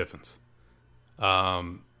 it's at Tiffin's.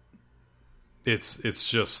 It's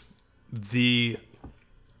just the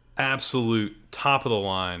absolute top of the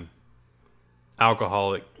line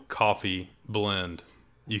alcoholic coffee blend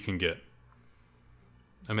you can get.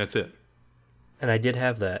 I mean, that's it. And I did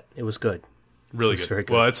have that. It was good. Really good. Very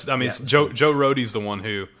good. Well, it's Joe Rohde's the one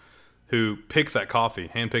who picked that coffee,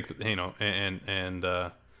 handpicked it,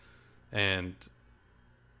 and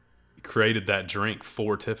created that drink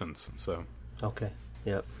for Tiffin's. So okay,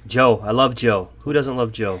 yep. Joe, I love Joe. Who doesn't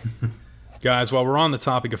love Joe? Guys, while we're on the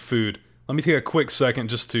topic of food, let me take a quick second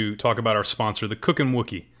just to talk about our sponsor, the Cookin'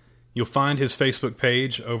 Wookie. You'll find his Facebook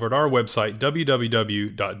page over at our website,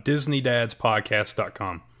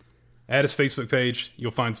 www.disneydadspodcast.com. At his Facebook page,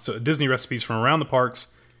 you'll find Disney recipes from around the parks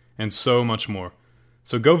and so much more.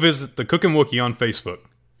 So go visit the Cookin' Wookie on Facebook.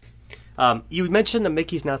 You mentioned the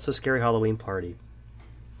Mickey's Not So Scary Halloween Party.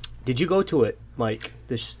 Did you go to it, Mike,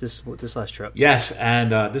 this last trip? Yes,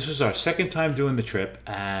 and this was our second time doing the trip,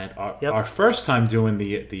 and our first time doing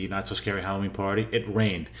the Not So Scary Halloween Party, it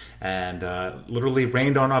rained, and literally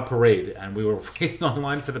rained on our parade, and we were waiting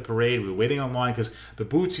online for the parade. We were waiting online because the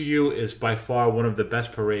Boo to You is by far one of the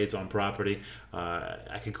best parades on property.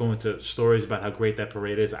 I could go into stories about how great that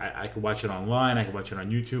parade is. I could watch it online. I could watch it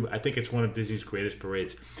on YouTube. I think it's one of Disney's greatest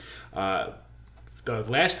parades. The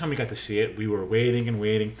last time we got to see it, we were waiting,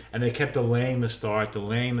 and they kept delaying the start,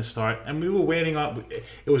 and we were waiting on.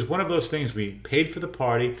 It was one of those things. We paid for the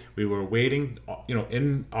party, we were waiting,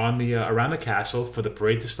 around the castle for the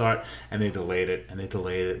parade to start, and they delayed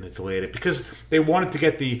it, because they wanted to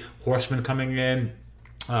get the horsemen coming in.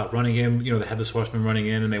 Running in, the Headless Horseman running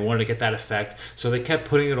in, and they wanted to get that effect, so they kept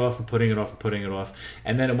putting it off, and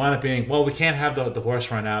then it wound up being, well, we can't have the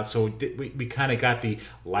horse run out, so we kind of got the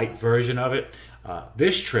light version of it.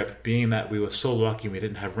 This trip, being that we were so lucky we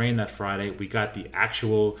didn't have rain that Friday, we got the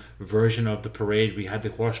actual version of the parade. We had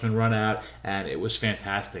the horsemen run out, and it was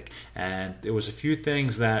fantastic. And there was a few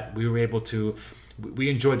things that we were able to. We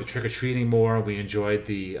enjoyed the trick-or-treating more. We enjoyed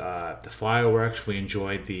the fireworks. We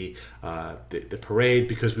enjoyed the parade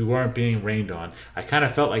because we weren't being rained on. I kind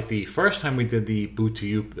of felt like the first time we did the Boo to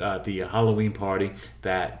You, the Halloween party,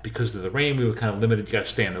 that because of the rain, we were kind of limited. You got to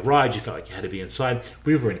stay on the rides. You felt like you had to be inside.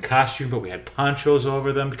 We were in costume, but we had ponchos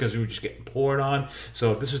over them because we were just getting poured on.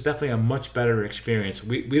 So this was definitely a much better experience.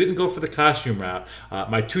 We didn't go for the costume route.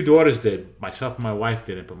 My two daughters did. Myself and my wife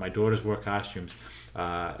didn't, but my daughters wore costumes.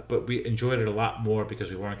 But we enjoyed it a lot more because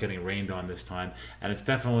we weren't getting rained on this time. And it's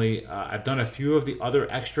definitely, I've done a few of the other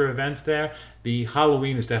extra events there. The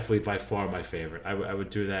Halloween is definitely by far my favorite. I would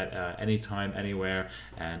do that anytime, anywhere.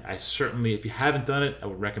 And I certainly, if you haven't done it, I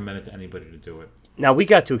would recommend it to anybody to do it. Now, we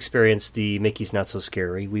got to experience the Mickey's Not So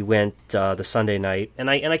Scary. We went the Sunday night, and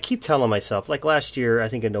I keep telling myself, like last year, I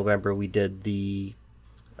think in November, we did the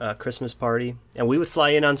Christmas party, and we would fly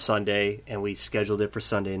in on Sunday, and we scheduled it for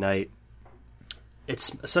Sunday night.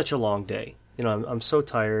 It's such a long day. I'm so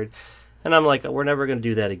tired, and I'm like, we're never going to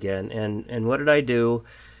do that again. And what did I do?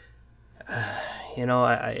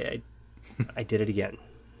 I did it again.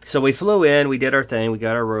 So we flew in, we did our thing, we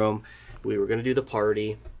got our room, we were going to do the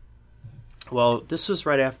party. Well, this was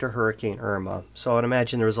right after Hurricane Irma, so I'd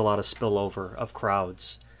imagine there was a lot of spillover of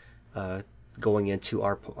crowds going into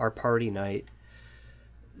our party night.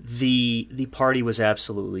 The party was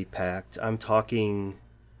absolutely packed. I'm talking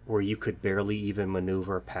where you could barely even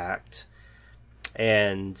maneuver packed,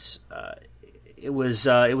 and it was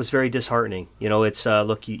very disheartening. It's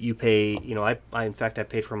look, you pay. I in fact I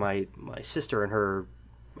paid for my sister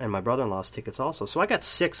and my brother-in-law's tickets also, so I got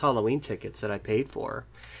 6 Halloween tickets that I paid for.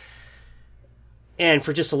 And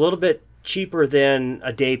for just a little bit cheaper than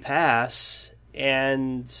a day pass,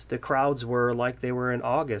 and the crowds were like they were in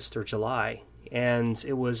August or July, and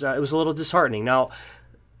it was a little disheartening. Now,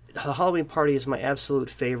 the Halloween party is my absolute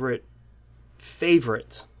favorite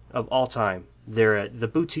of all time. The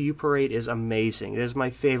Boo to You parade is amazing. It is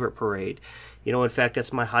my favorite parade. In fact,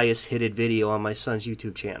 that's my highest hitted video on my son's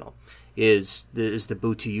YouTube channel. Is the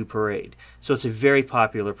Boo to You parade. So it's a very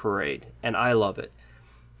popular parade, and I love it.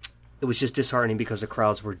 it was just disheartening because the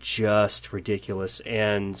crowds were just ridiculous.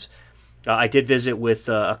 And I did visit with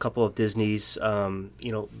a couple of Disney's,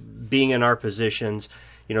 being in our positions,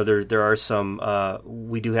 there are some,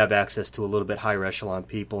 we do have access to a little bit higher echelon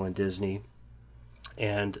people in Disney.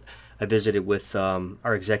 And I visited with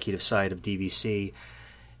our executive side of DVC,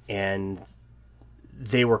 and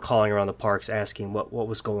they were calling around the parks asking what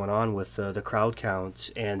was going on with the crowd count.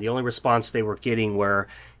 And the only response they were getting were,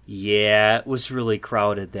 yeah, it was really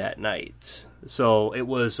crowded that night. So it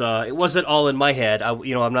wasn't all in my head.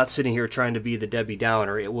 I'm not sitting here trying to be the Debbie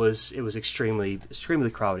Downer. It was extremely, extremely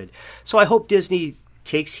crowded. So I hope Disney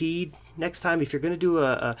takes heed next time. If you're going to do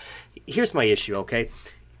here's my issue, okay?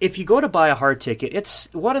 If you go to buy a hard ticket,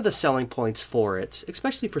 it's one of the selling points for it,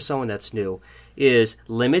 especially for someone that's new, is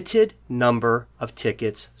limited number of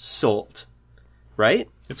tickets sold, right?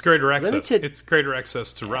 It's greater access. It's greater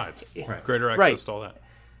access to rides. Right. Greater access to all that.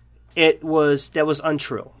 That was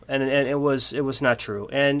untrue, and it was not true.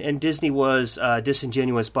 And Disney was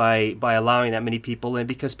disingenuous by allowing that many people in,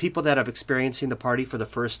 because people that are experiencing the party for the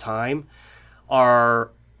first time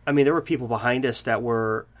there were people behind us that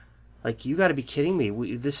were like, you got to be kidding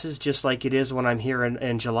me. This is just like it is when I'm here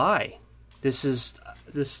in July.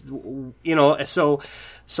 So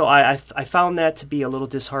I found that to be a little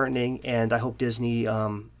disheartening, and I hope Disney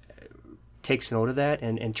takes note of that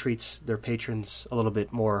and treats their patrons a little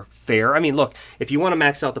bit more fair. I mean, look, if you want to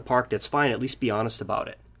max out the park, that's fine. At least be honest about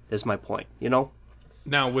it, is my point,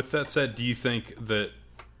 Now, with that said, do you think that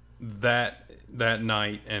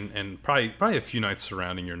night and probably a few nights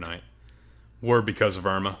surrounding your night were because of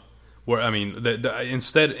Irma?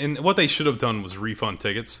 Instead, what they should have done was refund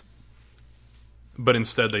tickets, but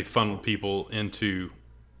instead they funneled people into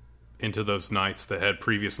those nights that had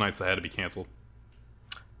previous nights that had to be canceled.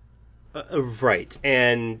 Right,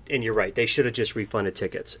 and you're right. They should have just refunded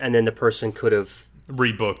tickets, and then the person could have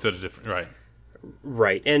rebooked at a different right.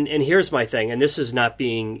 Right, and here's my thing, and this is not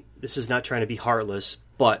trying to be heartless,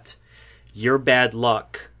 but your bad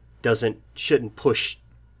luck shouldn't push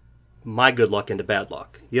my good luck into bad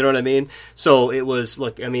luck. You know what I mean? So it was,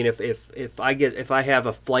 look, I mean, if I have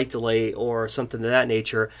a flight delay or something of that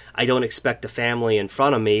nature, I don't expect the family in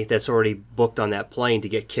front of me that's already booked on that plane to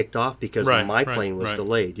get kicked off because my plane was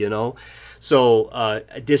delayed, So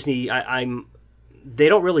Disney, they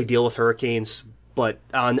don't really deal with hurricanes, but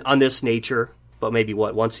on this nature, but maybe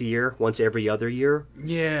once a year, once every other year?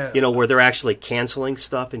 Yeah. Where they're actually canceling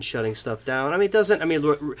stuff and shutting stuff down. I mean,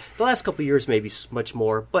 the last couple of years maybe much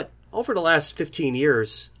more, but over the last 15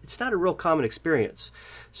 years, it's not a real common experience.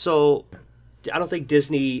 So I don't think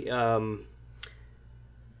Disney, I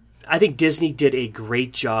think Disney did a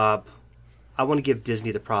great job. I want to give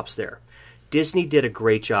Disney the props there. Disney did a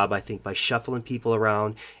great job, I think, by shuffling people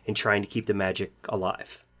around and trying to keep the magic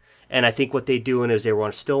alive. And I think what they're doing is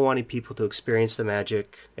still wanting people to experience the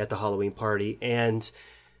magic at the Halloween party. And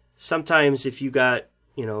sometimes if you got,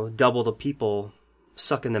 double the people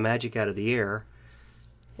sucking the magic out of the air,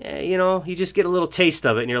 you just get a little taste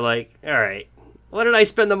of it, and you're like, all right, what did I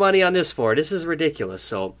spend the money on this for? This is ridiculous.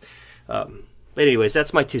 So, but anyways,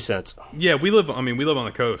 that's my 2 cents. Yeah, we live on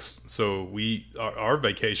the coast, so our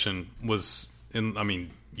vacation was in. I mean,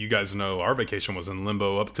 you guys know our vacation was in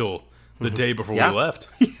limbo up till the day before we left.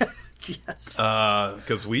 Yes.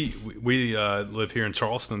 Because we live here in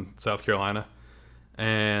Charleston, South Carolina,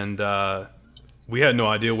 and we had no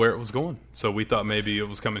idea where it was going. So we thought maybe it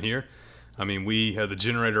was coming here. I mean, we had the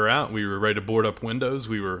generator out. We were ready to board up windows.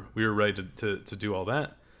 We were ready to do all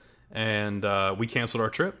that, and we canceled our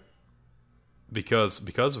trip because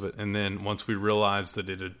of it. And then once we realized that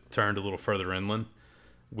it had turned a little further inland,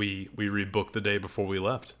 we rebooked the day before we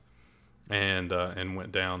left, and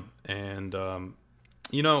went down. And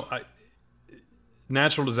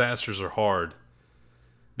natural disasters are hard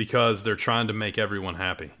because they're trying to make everyone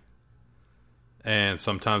happy, and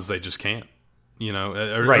sometimes they just can't.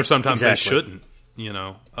 Or sometimes they shouldn't,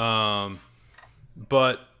 but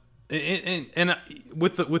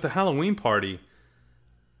with the Halloween party,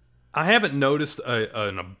 I haven't noticed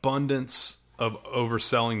an abundance of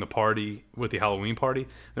overselling the party with the Halloween party.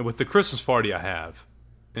 And with the Christmas party, I have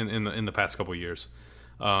in the past couple of years,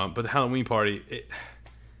 but the Halloween party,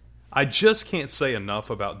 I just can't say enough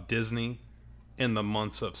about Disney in the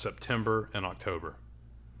months of September and October.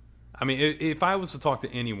 I mean, if I was to talk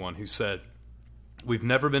to anyone who said, we've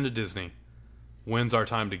never been to Disney, when's our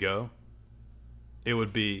time to go? It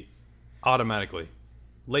would be automatically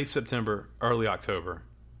late September, early October.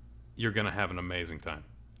 You're going to have an amazing time.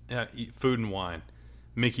 Food and wine.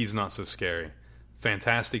 Mickey's not so scary.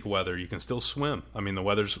 Fantastic weather. You can still swim. I mean, the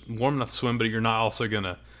weather's warm enough to swim, but you're not also going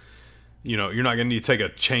to you're not going to need to take a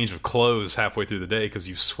change of clothes halfway through the day because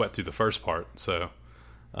you sweat through the first part. So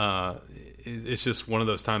it's just one of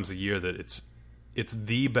those times of year that it's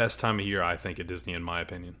the best time of year, I think, at Disney, in my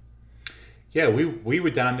opinion. Yeah, we were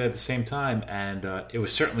down there at the same time, and it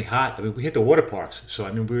was certainly hot. I mean, we hit the water parks, so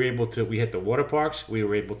I mean, we hit the water parks. We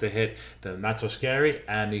were able to hit the Not So Scary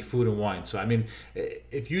and the Food and Wine. So I mean,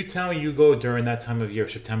 if you tell me you go during that time of year,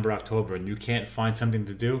 September, October, and you can't find something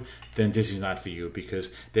to do, then Disney's not for you,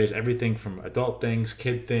 because there's everything from adult things,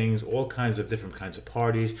 kid things, all kinds of different kinds of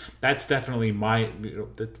parties. That's definitely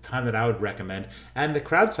the time that I would recommend, and the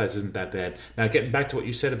crowd size isn't that bad. Now, getting back to what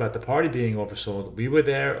you said about the party being oversold, we were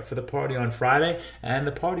there for the party on Friday, and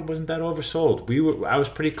the party wasn't that oversold. I was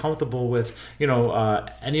pretty comfortable with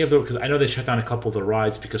any of the, because I know they shut down a couple of the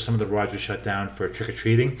rides because some of the rides were shut down for trick or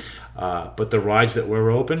treating. But the rides that were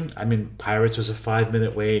open, I mean, Pirates was a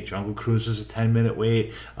 5-minute wait, Jungle Cruise was a 10-minute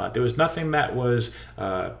wait. There was nothing that was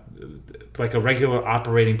like a regular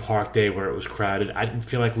operating park day where it was crowded. I didn't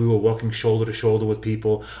feel like we were walking shoulder to shoulder with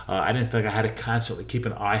people. I didn't think I had to constantly keep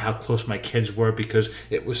an eye how close my kids were because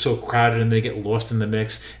it was so crowded and they get lost in the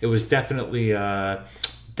mix. It was definitely to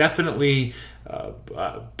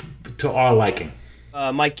our liking.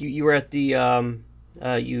 Mike, you were at the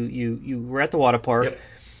you were at the water park. Yep.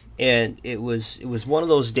 And it was one of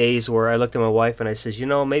those days where I looked at my wife and I says,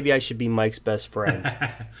 maybe I should be Mike's best friend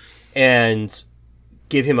and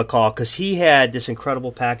give him a call, because he had this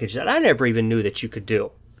incredible package that I never even knew that you could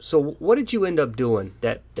do. So what did you end up doing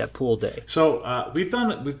that pool day? So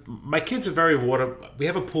my kids are very water. We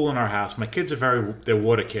have a pool in our house. My kids they're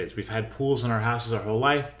water kids. We've had pools in our houses our whole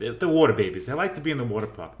life. They're water babies. They like to be in the water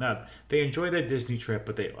park. Now, they enjoy their Disney trip,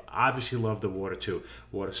 but they obviously love the water too.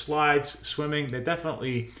 Water slides, swimming, they're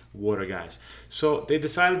definitely water guys. So they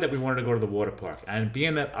decided that we wanted to go to the water park. And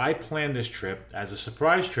being that I planned this trip as a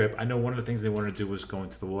surprise trip, I know one of the things they wanted to do was go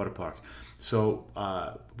into the water park. So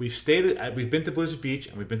we've been to Blizzard Beach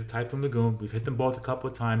and we've been to Typhoon Lagoon. We've hit them both a couple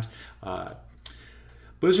of times.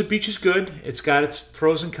 Blizzard Beach is good. It's got its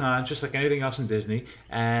pros and cons, just like anything else in Disney.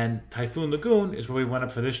 And Typhoon Lagoon is where we went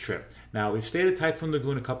up for this trip. Now, we've stayed at Typhoon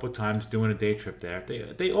Lagoon a couple of times doing a day trip there.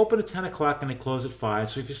 They open at 10 o'clock and they close at 5.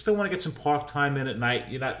 So if you still want to get some park time in at night,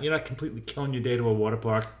 you're not completely killing your day to a water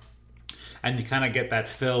park. And you kind of get that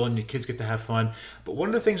fill and your kids get to have fun. But one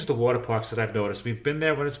of the things with the water parks that I've noticed, we've been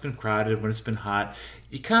there when it's been crowded, when it's been hot.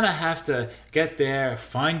 You kind of have to get there,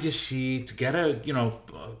 find your seat,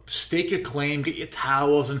 stake your claim, get your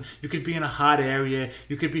towels, and you could be in a hot area.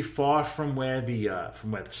 You could be far from where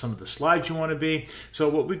some of the slides you want to be. So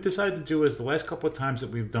what we've decided to do is the last couple of times that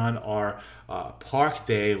we've done our park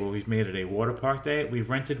day, where we've made it a water park day, we've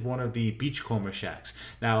rented one of the Beachcomber Shacks.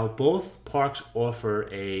 Now, both parks offer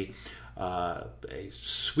a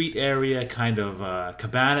suite area, kind of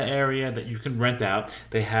cabana area that you can rent out.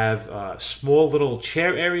 They have small little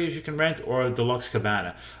chair areas you can rent, or a deluxe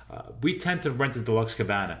cabana. We tend to rent the deluxe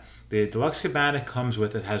cabana. The deluxe cabana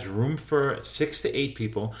has room for 6 to 8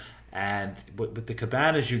 people. And with the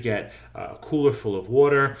cabanas, you get a cooler full of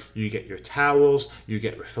water, you get your towels, you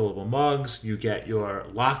get refillable mugs, you get your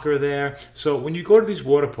locker there. So when you go to these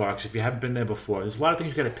water parks, if you haven't been there before, there's a lot of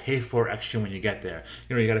things you got to pay for extra when you get there.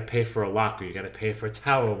 You got to pay for a locker, you got to pay for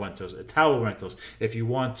towel rentals. If you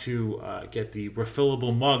want to get the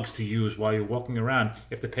refillable mugs to use while you're walking around, you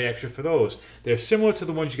have to pay extra for those. They're similar to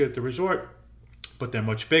the ones you get at the resort, but they're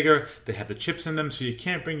much bigger. They have the chips in them, so you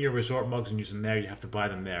can't bring your resort mugs and use them there. You have to buy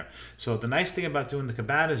them there. So the nice thing about doing the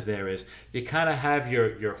cabanas there is you kind of have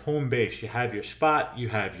your home base. You have your spot, you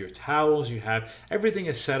have your towels, you have everything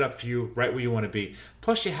is set up for you right where you want to be.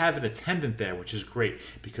 Plus you have an attendant there, which is great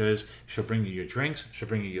because she'll bring you your drinks, she'll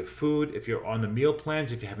bring you your food. If you're on the meal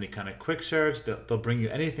plans, if you have any kind of quick serves, they'll bring you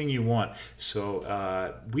anything you want.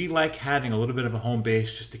 So we like having a little bit of a home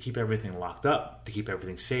base just to keep everything locked up, to keep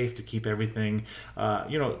everything safe, to keep everything,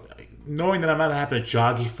 knowing that I'm not having to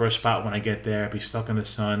joggy for a spot when I get there, be stuck in the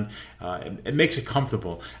sun. It makes it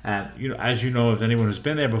comfortable. And as you know, if anyone who's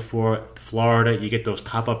been there before, Florida, you get those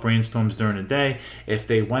pop-up rainstorms during the day. If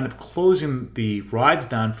they wind up closing the rides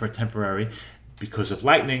down for temporary because of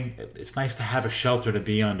lightning, it's nice to have a shelter to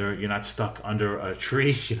be under. You're not stuck under a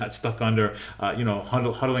tree. You're not stuck under,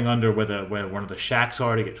 huddling under where one of the shacks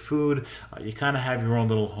are to get food. You kind of have your own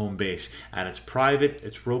little home base, and it's private.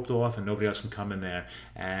 It's roped off, and nobody else can come in there.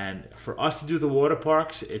 And for us to do the water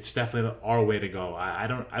parks, it's definitely our way to go.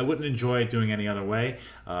 I wouldn't enjoy doing any other way.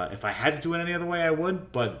 If I had to do it any other way, I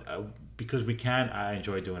would. But because we can, I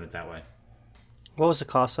enjoy doing it that way. What was the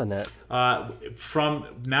cost on that? From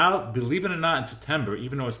now, believe it or not, in September,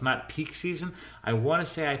 even though it's not peak season, I want to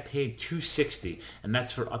say I paid $260, and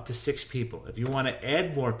that's for up to 6 people. If you want to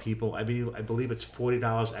add more people, I believe it's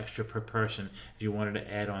 $40 extra per person if you wanted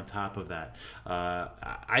to add on top of that.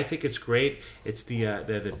 I think it's great. It's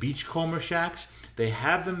the Beachcomber Shacks. They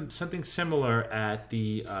have them something similar at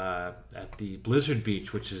the Blizzard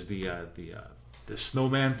Beach, which is the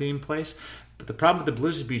snowman themed place. But the problem with the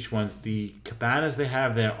Blizzard Beach ones, the cabanas they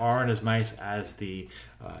have there aren't as nice as the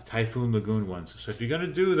Typhoon Lagoon ones. So if you're going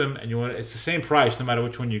to do them, and it's the same price no matter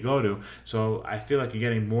which one you go to. So I feel like you're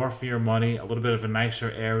getting more for your money, a little bit of a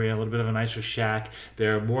nicer area, a little bit of a nicer shack.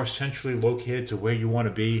 They're more centrally located to where you want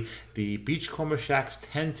to be. The Beachcomber Shacks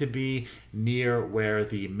tend to be near where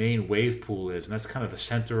the main wave pool is, and that's kind of the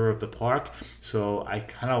center of the park. So I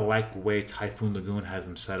kind of like the way Typhoon Lagoon has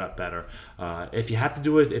them set up better. If you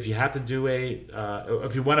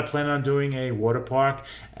want to plan on doing a water park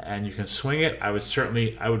and you can swing it, I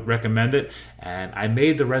would recommend it. And I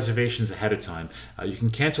made the reservations ahead of time. You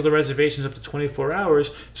can cancel the reservations up to 24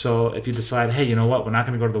 hours. So if you decide, hey, you know what, we're not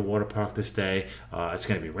going to go to the water park this day. It's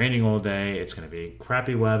going to be raining all day. It's going to be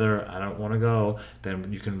crappy weather. I don't want to go.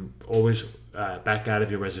 Then you can always back out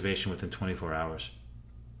of your reservation within 24 hours.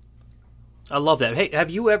 I love that. Hey,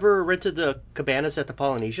 have you ever rented the cabanas at the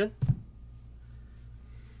Polynesian?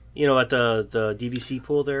 You know, at the DVC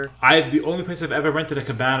pool there? The only place I've ever rented a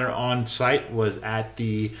cabana on site was at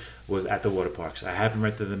the water parks. I haven't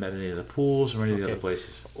rented them at any of the pools or any of the other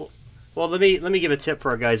places. Well, let me give a tip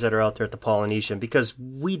for our guys that are out there at the Polynesian, because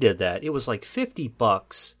we did that. It was like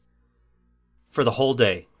 $50 for the whole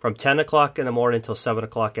day, from 10 o'clock in the morning until 7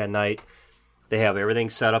 o'clock at night. They have everything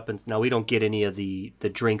set up, and now we don't get any of the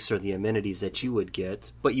drinks or the amenities that you would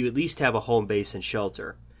get, but you at least have a home base and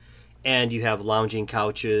shelter. And you have lounging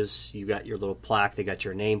couches. You got your little plaque. They got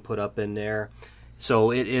your name put up in there.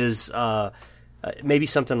 So it is maybe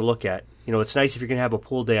something to look at. You know, it's nice if you're going to have a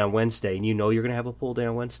pool day on Wednesday, and you know you're going to have a pool day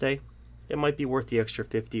on Wednesday. It might be worth the extra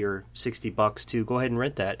 $50 or $60 to go ahead and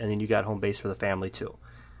rent that, and then you got home base for the family too.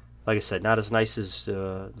 Like I said, not as nice as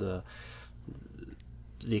the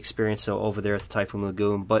experience over there at the Typhoon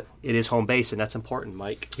Lagoon, but it is home base, and that's important,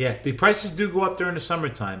 Mike. Yeah, the prices do go up during the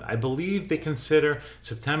summertime. I believe they consider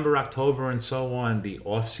September, October, and so on the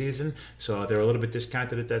off season, so they're a little bit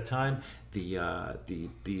discounted at that time. I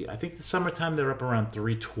think the summertime they're up around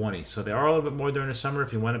 $320, so they are a little bit more during the summer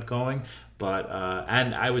if you wind up going. But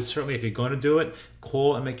and I would certainly, if you're going to do it,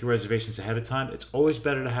 call and make your reservations ahead of time. It's always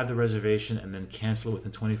better to have the reservation and then cancel it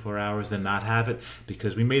within 24 hours than not have it,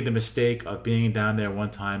 because we made the mistake of being down there one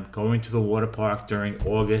time, going to the water park during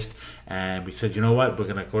August, and we said, you know what, we're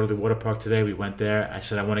going to go to the water park today. We went there. I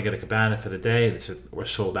said, I want to get a cabana for the day. And they said, we're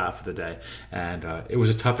sold out for the day. And it was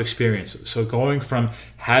a tough experience. So going from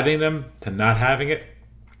having them to not having it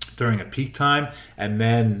during a peak time, and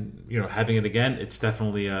then having it again, it's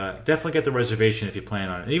definitely get the reservation if you plan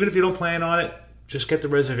on it. And even if you don't plan on it, just get the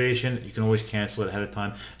reservation. You can always cancel it ahead of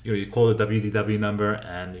time. You call the WDW number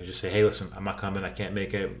and you just say, hey, listen, I'm not coming, I can't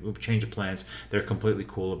make it, we'll change the plans. They're completely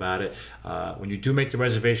cool about it. When you do make the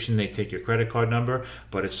reservation, they take your credit card number,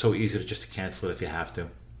 but it's so easy to cancel it if you have to.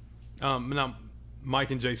 Now,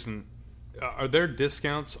 Mike and Jason, are there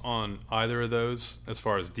discounts on either of those as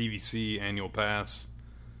far as DVC, annual pass?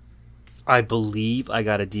 I believe I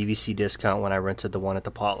got a DVC discount when I rented the one at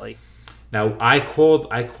the Poly. Now I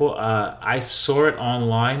saw it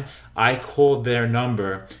online. I called their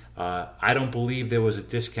number. I don't believe there was a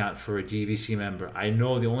discount for a DVC member. I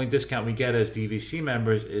know the only discount we get as DVC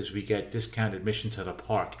members is we get discount admission to the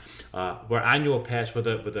park. We're annual pass with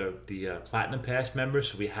the Platinum Pass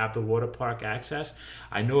members, so we have the water park access.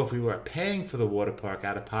 I know if we were paying for the water park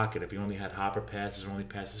out of pocket, if you only had hopper passes or only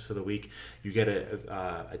passes for the week, you get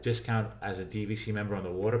a discount as a DVC member on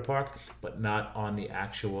the water park, but not on the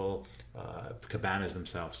actual cabanas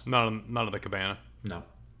themselves. Not on the cabana? No.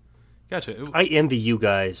 Gotcha. I envy you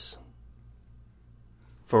guys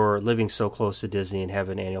for living so close to Disney and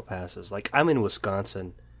having annual passes. Like, I'm in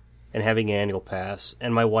Wisconsin and having an annual pass,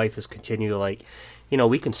 and my wife is continually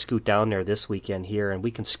we can scoot down there this weekend here, and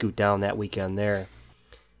we can scoot down that weekend there.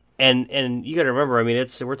 And you got to remember,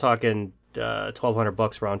 we're talking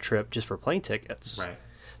 $1,200 round trip just for plane tickets. Right.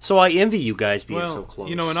 So I envy you guys being so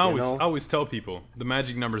close. And I always tell people the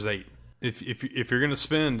magic number's 8. If you're going to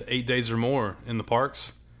spend 8 days or more in the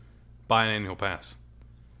parks, buy an annual pass.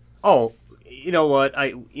 Oh, you know what?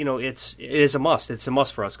 It is a must. It's a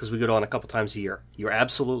must for us because we go on a couple times a year. You're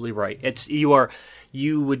absolutely right.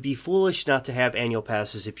 You would be foolish not to have annual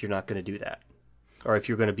passes if you're not going to do that, or if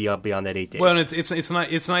you're going to be up beyond that 8 days. Well, and it's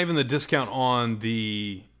not even the discount on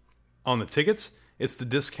the tickets. it's the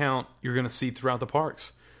discount you're going to see throughout the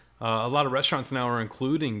parks. A lot of restaurants now are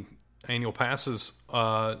including annual passes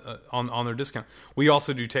on their discount. We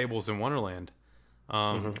also do Tables in Wonderland.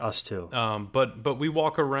 Us too. But we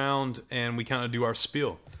walk around and we kind of do our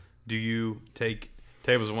spiel. Do you take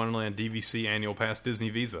Tables in Wonderland DVC annual pass Disney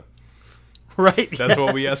Visa? Right. That's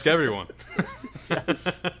what we ask everyone.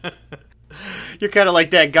 Yes. You're kind of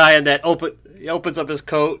like that guy in that opens up his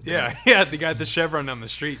coat. Yeah. The guy at the Chevron down the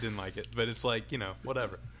street didn't like it, but it's like,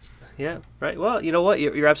 whatever. Yeah, right. Well, you know what?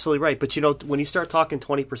 You're absolutely right. But, when you start talking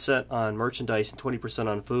 20% on merchandise and 20%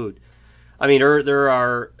 on food, I mean, there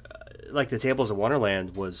are, like the Tables of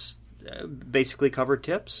Wonderland was basically covered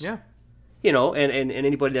tips. Yeah. And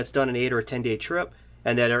anybody that's done an 8 or a 10-day trip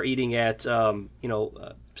and that are eating at,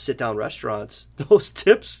 sit-down restaurants, those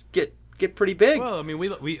tips get pretty big. Well, I mean,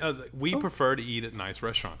 we prefer to eat at nice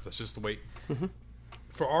restaurants. That's just the way. Mm-hmm.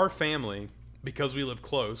 For our family, because we live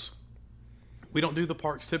close, we don't do the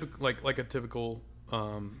parks like a typical,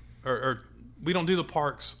 or we don't do the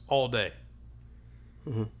parks all day.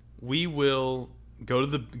 Mm-hmm. We will go to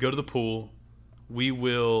the pool. We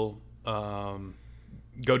will go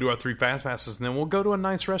to our 3 fast passes, and then we'll go to a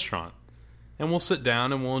nice restaurant, and we'll sit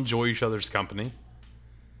down and we'll enjoy each other's company.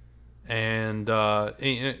 And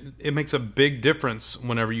it makes a big difference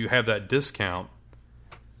whenever you have that discount.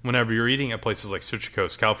 Whenever you're eating at places like Citrus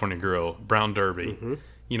Coast, California Grill, Brown Derby.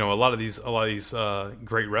 Mm-hmm. A lot of these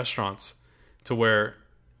great restaurants, to where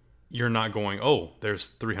you're not going, oh, there's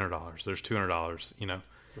 $300, there's $200.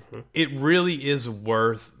 Mm-hmm. It really is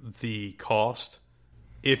worth the cost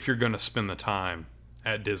if you're going to spend the time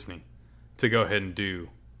at Disney to go ahead and do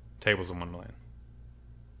Tables in Wonderland.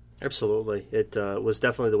 Absolutely, it was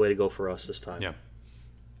definitely the way to go for us this time. Yeah.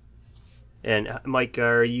 And Mike,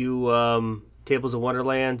 are you Tables of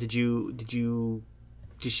Wonderland? Did you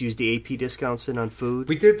just use the AP discounts in on food?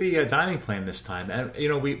 We did the dining plan this time,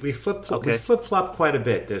 and we flip-flop quite a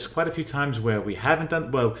bit. There's quite a few times where we haven't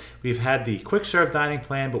done well. We've had the quick serve dining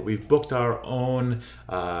plan, but we've booked our own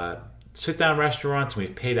sit-down restaurants, and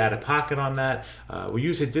we've paid out of pocket on that. We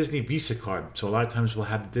use a Disney Visa card, so a lot of times we'll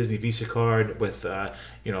have the Disney Visa card with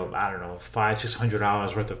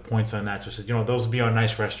 $500-$600 worth of points on that. So those will be our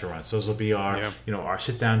nice restaurants. Those will be our our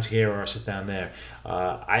sit-downs here or our sit-down there.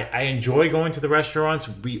 I enjoy going to the restaurants.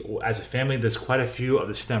 We, as a family, there's quite a few of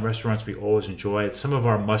the sit-down restaurants we always enjoy. It's some of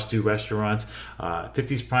our must-do restaurants.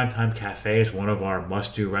 50s Primetime Cafe is one of our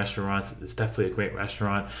must-do restaurants. It's definitely a great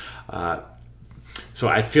restaurant. So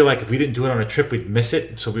I feel like if we didn't do it on a trip, we'd miss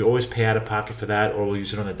it. So we always pay out of pocket for that, or we'll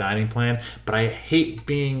use it on the dining plan. But I hate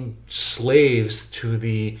being slaves to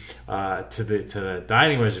the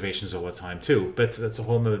dining reservations all the time too. But that's a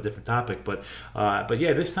whole nother different topic. But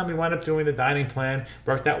yeah, this time we wound up doing the dining plan.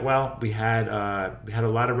 Worked out well. We had a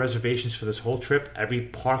lot of reservations for this whole trip. Every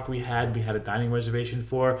park we had a dining reservation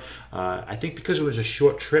for. I think because it was a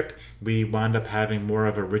short trip, we wound up having more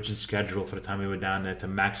of a rigid schedule for the time we were down there to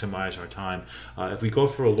maximize our time. If we go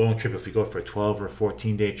for a long trip, if we go for a 12 or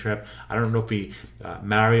 14-day trip, I don't know if we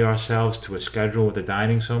marry ourselves to a schedule with the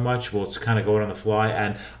dining so much. We'll just kind of go it on the fly.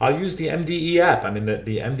 And I'll use the MDE app. I mean,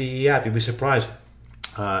 the MDE app, you'd be surprised.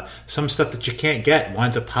 Some stuff that you can't get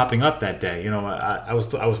winds up popping up that day. I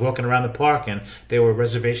was walking around the park and there were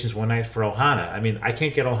reservations one night for Ohana. I mean, I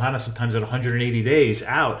can't get Ohana sometimes at 180 days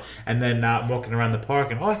out, and then I'm walking around the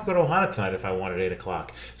park and I can go to Ohana tonight if I want at 8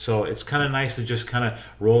 o'clock. So it's kind of nice to just kind of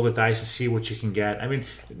roll the dice and see what you can get. I mean,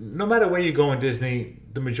 no matter where you go in Disney,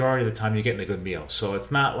 the majority of the time you're getting a good meal. So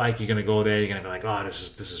it's not like you're going to go there, you're going to be like, oh,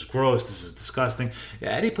 this is gross, this is disgusting. Yeah,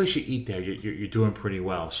 any place you eat there, you're doing pretty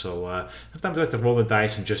well. So sometimes I like to roll the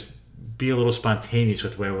dice and just be a little spontaneous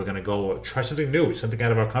with where we're going to go, or try something new, something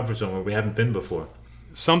out of our comfort zone where we haven't been before.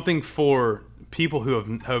 Something for people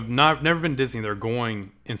who have never been to Disney, they're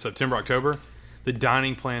going in September, October. The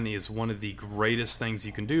dining plan is one of the greatest things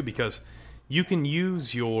you can do, because you can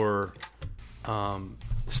use your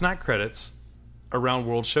snack credits around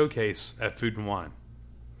World Showcase at Food and Wine.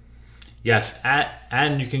 Yes,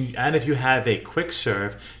 and you can, and if you have a quick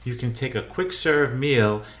serve, you can take a quick serve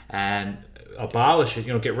meal and abolish it,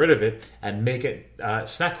 get rid of it, and make it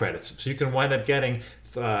snack credits. So you can wind up getting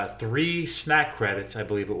 3 snack credits, I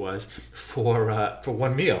believe it was, for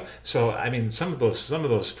one meal. So I mean, some of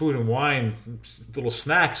those Food and Wine little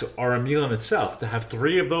snacks are a meal in itself. To have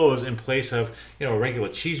 3 of those in place of a regular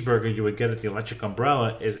cheeseburger you would get at the Electric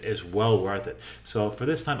Umbrella is well worth it. So for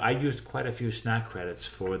this time, I used quite a few snack credits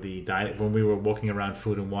for the dining when we were walking around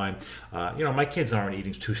Food and Wine. My kids aren't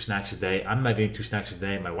eating 2 snacks a day. I'm not eating 2 snacks a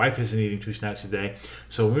day. My wife isn't eating 2 snacks a day.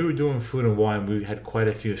 So when we were doing Food and Wine, we had quite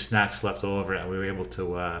a few snacks left over, and we were able to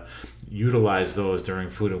utilize those during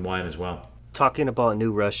Food and Wine as well. talking about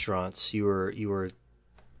new restaurants, you were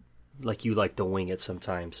like you like to wing it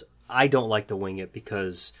sometimes. I don't like to wing it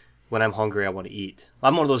because when I'm hungry, I want to eat.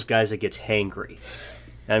 I'm one of those guys that gets hangry.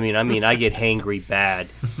 I mean, I get hangry bad.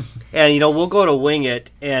 And, we'll go to wing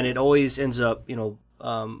it, and it always ends up,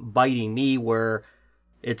 biting me where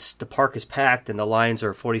the park is packed and the lines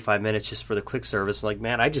are 45 minutes just for the quick service. Like,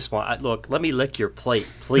 man, I just look, let me lick your plate,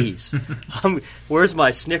 please. Where's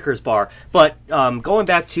my Snickers bar? But going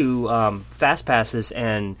back to fast passes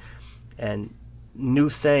and new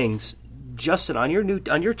things, Justin, on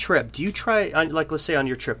your trip, do you try, let's say on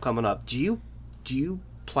your trip coming up, do you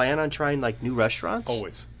plan on trying like new restaurants?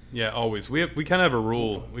 Always. Yeah, always. We kind of have a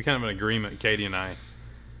rule. We kind of have an agreement, Katie and I,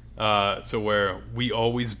 to where we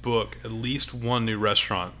always book at least one new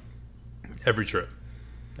restaurant every trip.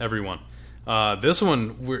 Every one. This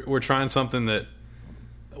one, we're trying something that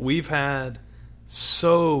we've had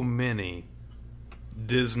so many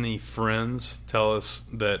Disney friends tell us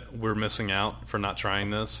that we're missing out for not trying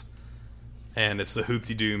this. And it's the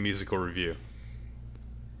Hoop-Dee-Doo musical review.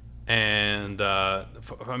 And,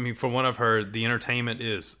 from what I've heard, the entertainment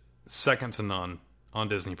is second to none on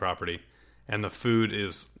Disney property. And the food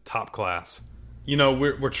is top class.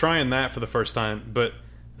 We're trying that for the first time. But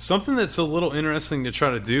something that's a little interesting to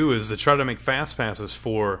try to do is to try to make fast passes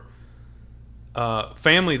for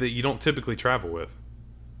family that you don't typically travel with.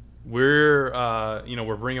 We're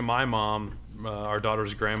bringing my mom, our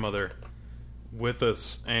daughter's grandmother, with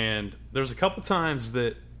us, and there's a couple times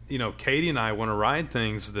that Katie and I want to ride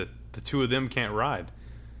things that the two of them can't ride,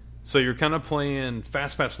 so you're kind of playing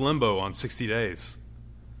fast pass limbo on 60 days,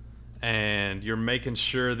 and you're making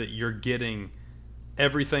sure that you're getting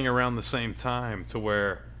everything around the same time to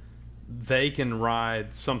where they can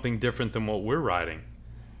ride something different than what we're riding.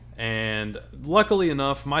 And luckily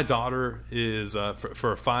enough, my daughter is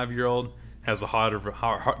for a 5-year-old has the heart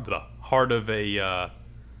of a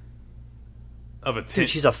Dude,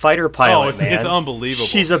 she's a fighter pilot, man. It's unbelievable.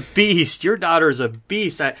 She's a beast. Your daughter's a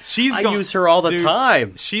beast. I use her all the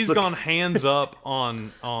time. She's gone hands up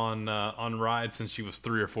on rides since she was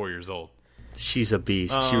 3 or 4 years old. She's a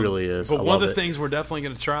beast. She really is. But one of the things we're definitely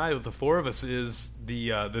going to try with the four of us is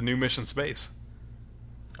the new Mission Space.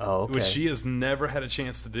 Oh, okay. Which she has never had a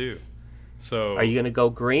chance to do. So, are you going to go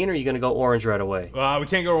green or are you going to go orange right away? We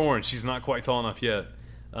can't go orange. She's not quite tall enough yet.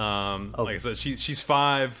 Like I said, she's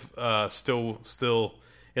 5, still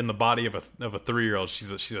in the body of a 3-year-old.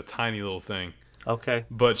 She's a tiny little thing. Okay,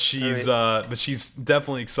 but she's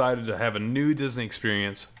definitely excited to have a new Disney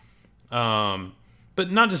experience. But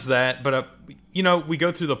not just that, but we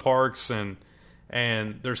go through the parks and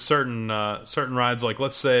there's certain rides, like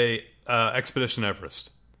let's say Expedition Everest.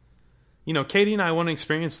 Katie and I want to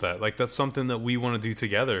experience that. Like that's something that we want to do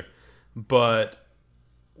together, but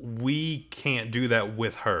we can't do that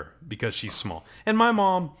with her because she's small. And my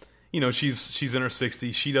mom, she's in her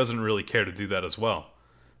 60s. She doesn't really care to do that as well.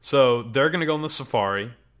 So they're going to go on the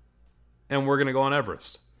safari, and we're going to go on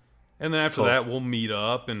Everest. And then after that, we'll meet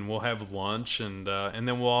up and we'll have lunch, and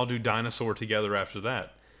then we'll all do dinosaur together after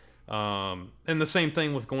that. And the same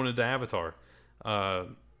thing with going into Avatar. Flight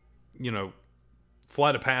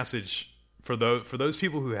of Passage, for those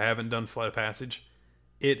people who haven't done Flight of Passage,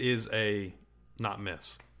 it is a not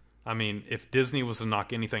miss. I mean, if Disney was to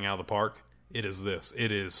knock anything out of the park, it is this.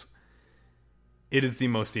 It is the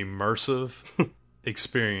most immersive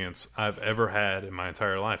experience I've ever had in my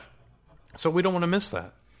entire life. So we don't want to miss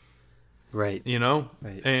that. Right.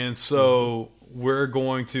 Right. And so we're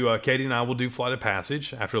going to, Katie and I will do Flight of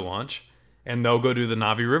Passage after lunch, and they'll go do the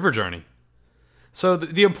Na'vi River journey. So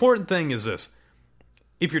the important thing is this.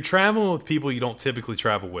 If you're traveling with people you don't typically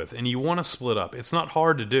travel with, and you want to split up, it's not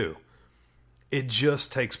hard to do. It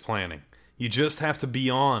just takes planning. You just have to be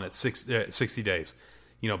on at 60 days.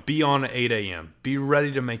 Be on at 8 a.m. Be ready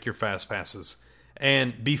to make your fast passes.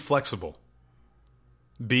 And be flexible.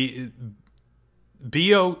 Make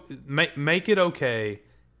it okay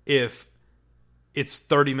if it's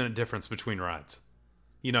 30-minute difference between rides.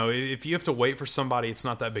 If you have to wait for somebody, it's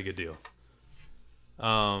not that big a deal.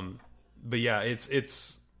 But yeah,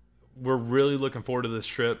 we're really looking forward to this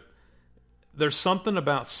trip. There's something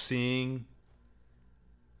about seeing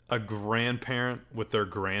a grandparent with their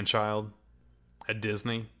grandchild at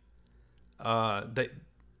Disney.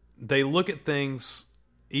 They look at things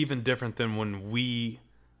even different than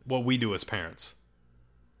what we do as parents.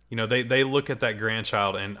 They look at that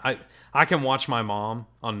grandchild, and I can watch my mom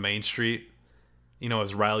on Main Street,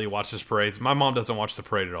 as Riley watches parades. My mom doesn't watch the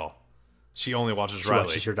parade at all. She only watches Riley.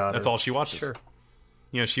 Watches your daughter. That's all she watches. Sure.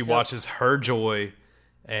 She watches her joy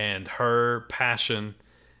and her passion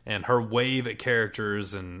and her wave at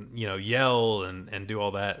characters and, yell and do all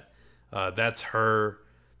that. That's her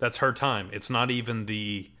time. It's not even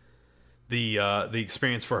the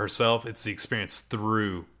experience for herself. It's the experience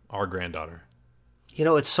through our granddaughter. You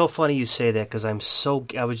know, it's so funny you say that because I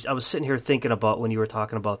was sitting here thinking about when you were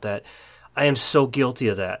talking about that. I am so guilty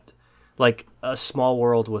of that. Like A Small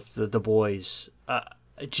World with the boys,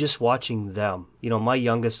 just watching them. You know, my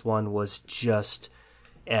youngest one was just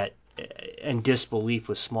in disbelief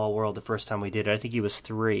with Small World the first time we did it. I think he was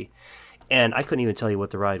 3. And I couldn't even tell you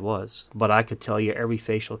what the ride was, but I could tell you every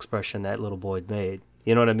facial expression that little boy made.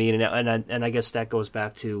 You know what I mean? And I guess that goes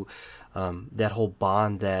back to that whole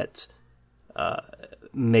bond that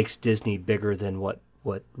makes Disney bigger than what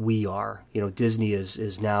we are. You know, Disney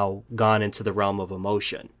is now gone into the realm of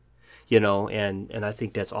emotion. You know, and I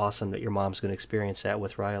think that's awesome that your mom's going to experience that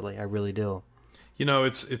with Riley. I really do. You know,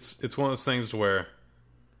 it's one of those things where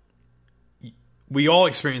we all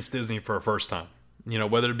experience Disney for a first time. You know,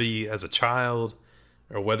 whether it be as a child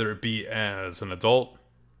or whether it be as an adult,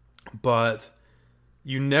 but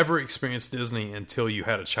you never experienced Disney until you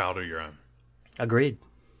had a child of your own. Agreed.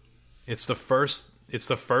 It's the first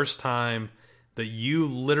time that you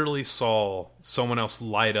literally saw someone else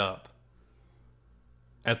light up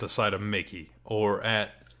at the sight of Mickey or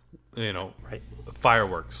at,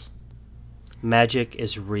 fireworks. Magic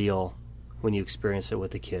is real when you experience it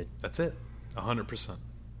with a kid. That's it. 100%.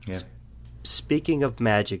 Yeah. Speaking of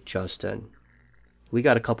magic, Justin, we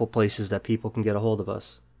got a couple places that people can get a hold of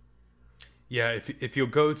us. Yeah, if you'll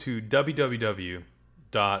go to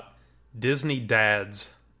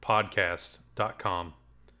www.disneydadspodcast.com,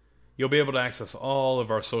 you'll be able to access all of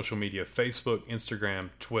our social media, Facebook, Instagram,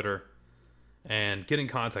 Twitter, and get in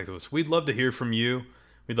contact with us. We'd love to hear from you.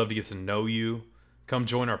 We'd love to get to know you. Come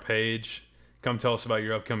join our page. Come tell us about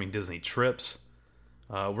your upcoming Disney trips.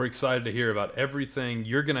 We're excited to hear about everything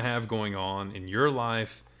you're going to have going on in your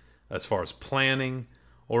life as far as planning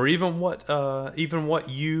or even what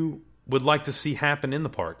you would like to see happen in the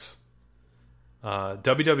parks.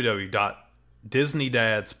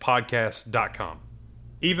 www.disneydadspodcast.com.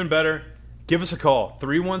 Even better, give us a call,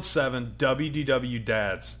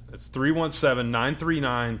 317-WDW-DADS. That's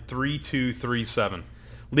 317-939-3237.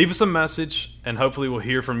 Leave us a message, and hopefully we'll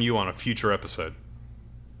hear from you on a future episode.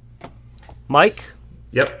 Mike?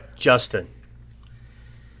 Yep. Justin,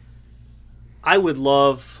 I would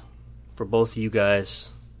love for both of you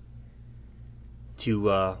guys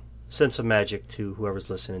to send some magic to whoever's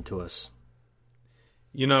listening to us.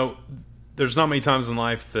 You know, there's not many times in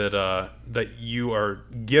life that you are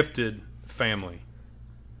gifted family,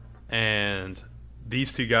 and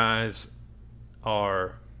these two guys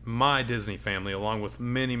are my Disney family, along with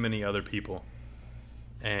many, many other people.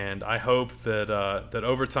 And I hope that that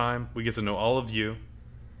over time we get to know all of you,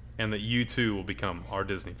 and that you too will become our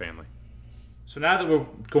Disney family. So now that we're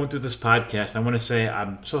going through this podcast, I want to say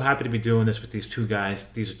I'm so happy to be doing this with these two guys.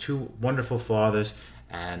 These are two wonderful fathers,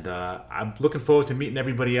 and I'm looking forward to meeting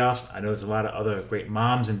everybody else. I know there's a lot of other great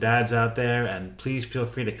moms and dads out there, and please feel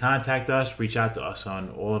free to contact us. Reach out to us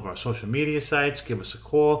on all of our social media sites. Give us a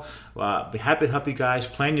call. Be happy to help you guys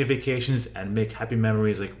plan your vacations and make happy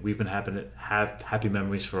memories like we've been happy to have happy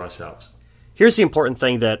memories for ourselves. Here's the important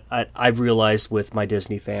thing that I've realized with my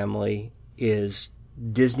Disney family is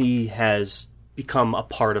Disney has become a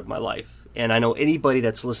part of my life. And I know anybody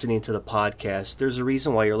that's listening to the podcast, there's a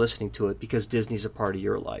reason why you're listening to it, because Disney's a part of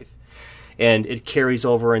your life. And it carries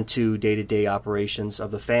over into day-to-day operations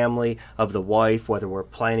of the family, of the wife, whether we're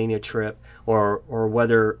planning a trip or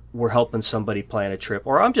whether we're helping somebody plan a trip.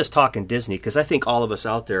 Or I'm just talking Disney, because I think all of us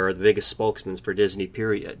out there are the biggest spokesmen for Disney,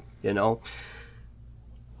 period, you know?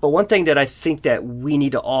 But one thing that I think that we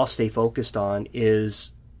need to all stay focused on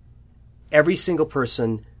is every single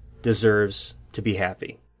person deserves to be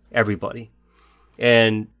happy. Everybody.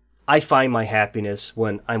 And I find my happiness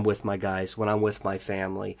when I'm with my guys, when I'm with my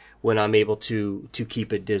family, when I'm able to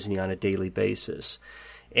keep it Disney on a daily basis.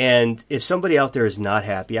 And if somebody out there is not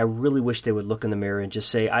happy, I really wish they would look in the mirror and just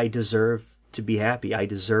say, I deserve to be happy. I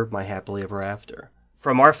deserve my happily ever after.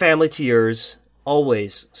 From our family to yours,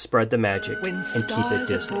 always spread the magic when and keep it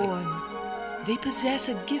Disney. Born, they possess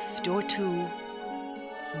a gift or two.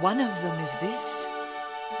 One of them is this: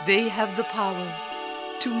 they have the power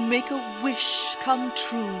to make a wish come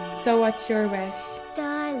true. So what's your wish?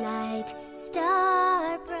 Starlight,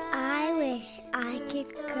 star bright. I wish I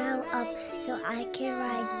could grow up so I could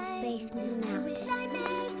ride Space Mountain.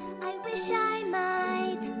 I wish I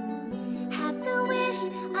might have the wish.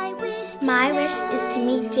 I wish. My wish is to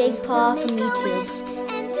meet Jake Paul from YouTube.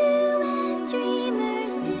 And do as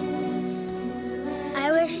dreamers do.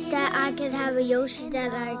 I wish that I could have a Yoshi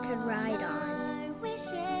that I could ride on.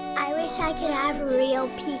 I wish I could have a real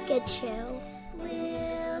Pikachu.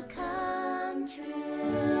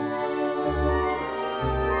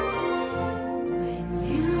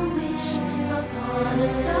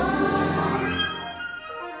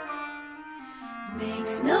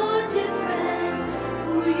 makes no difference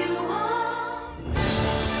who you are.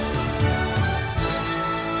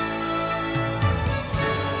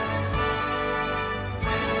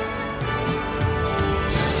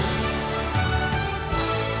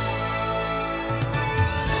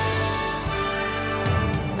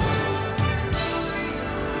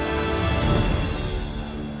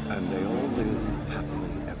 And they all live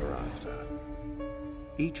happily ever after.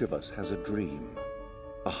 Each of us has a dream,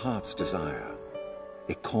 a heart's desire.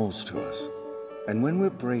 It calls to us. And when we're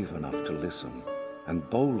brave enough to listen and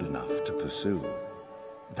bold enough to pursue,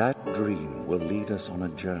 that dream will lead us on a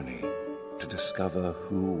journey to discover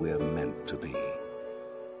who we're meant to be.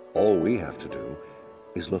 All we have to do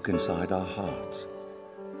is look inside our hearts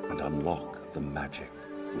and unlock the magic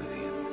within.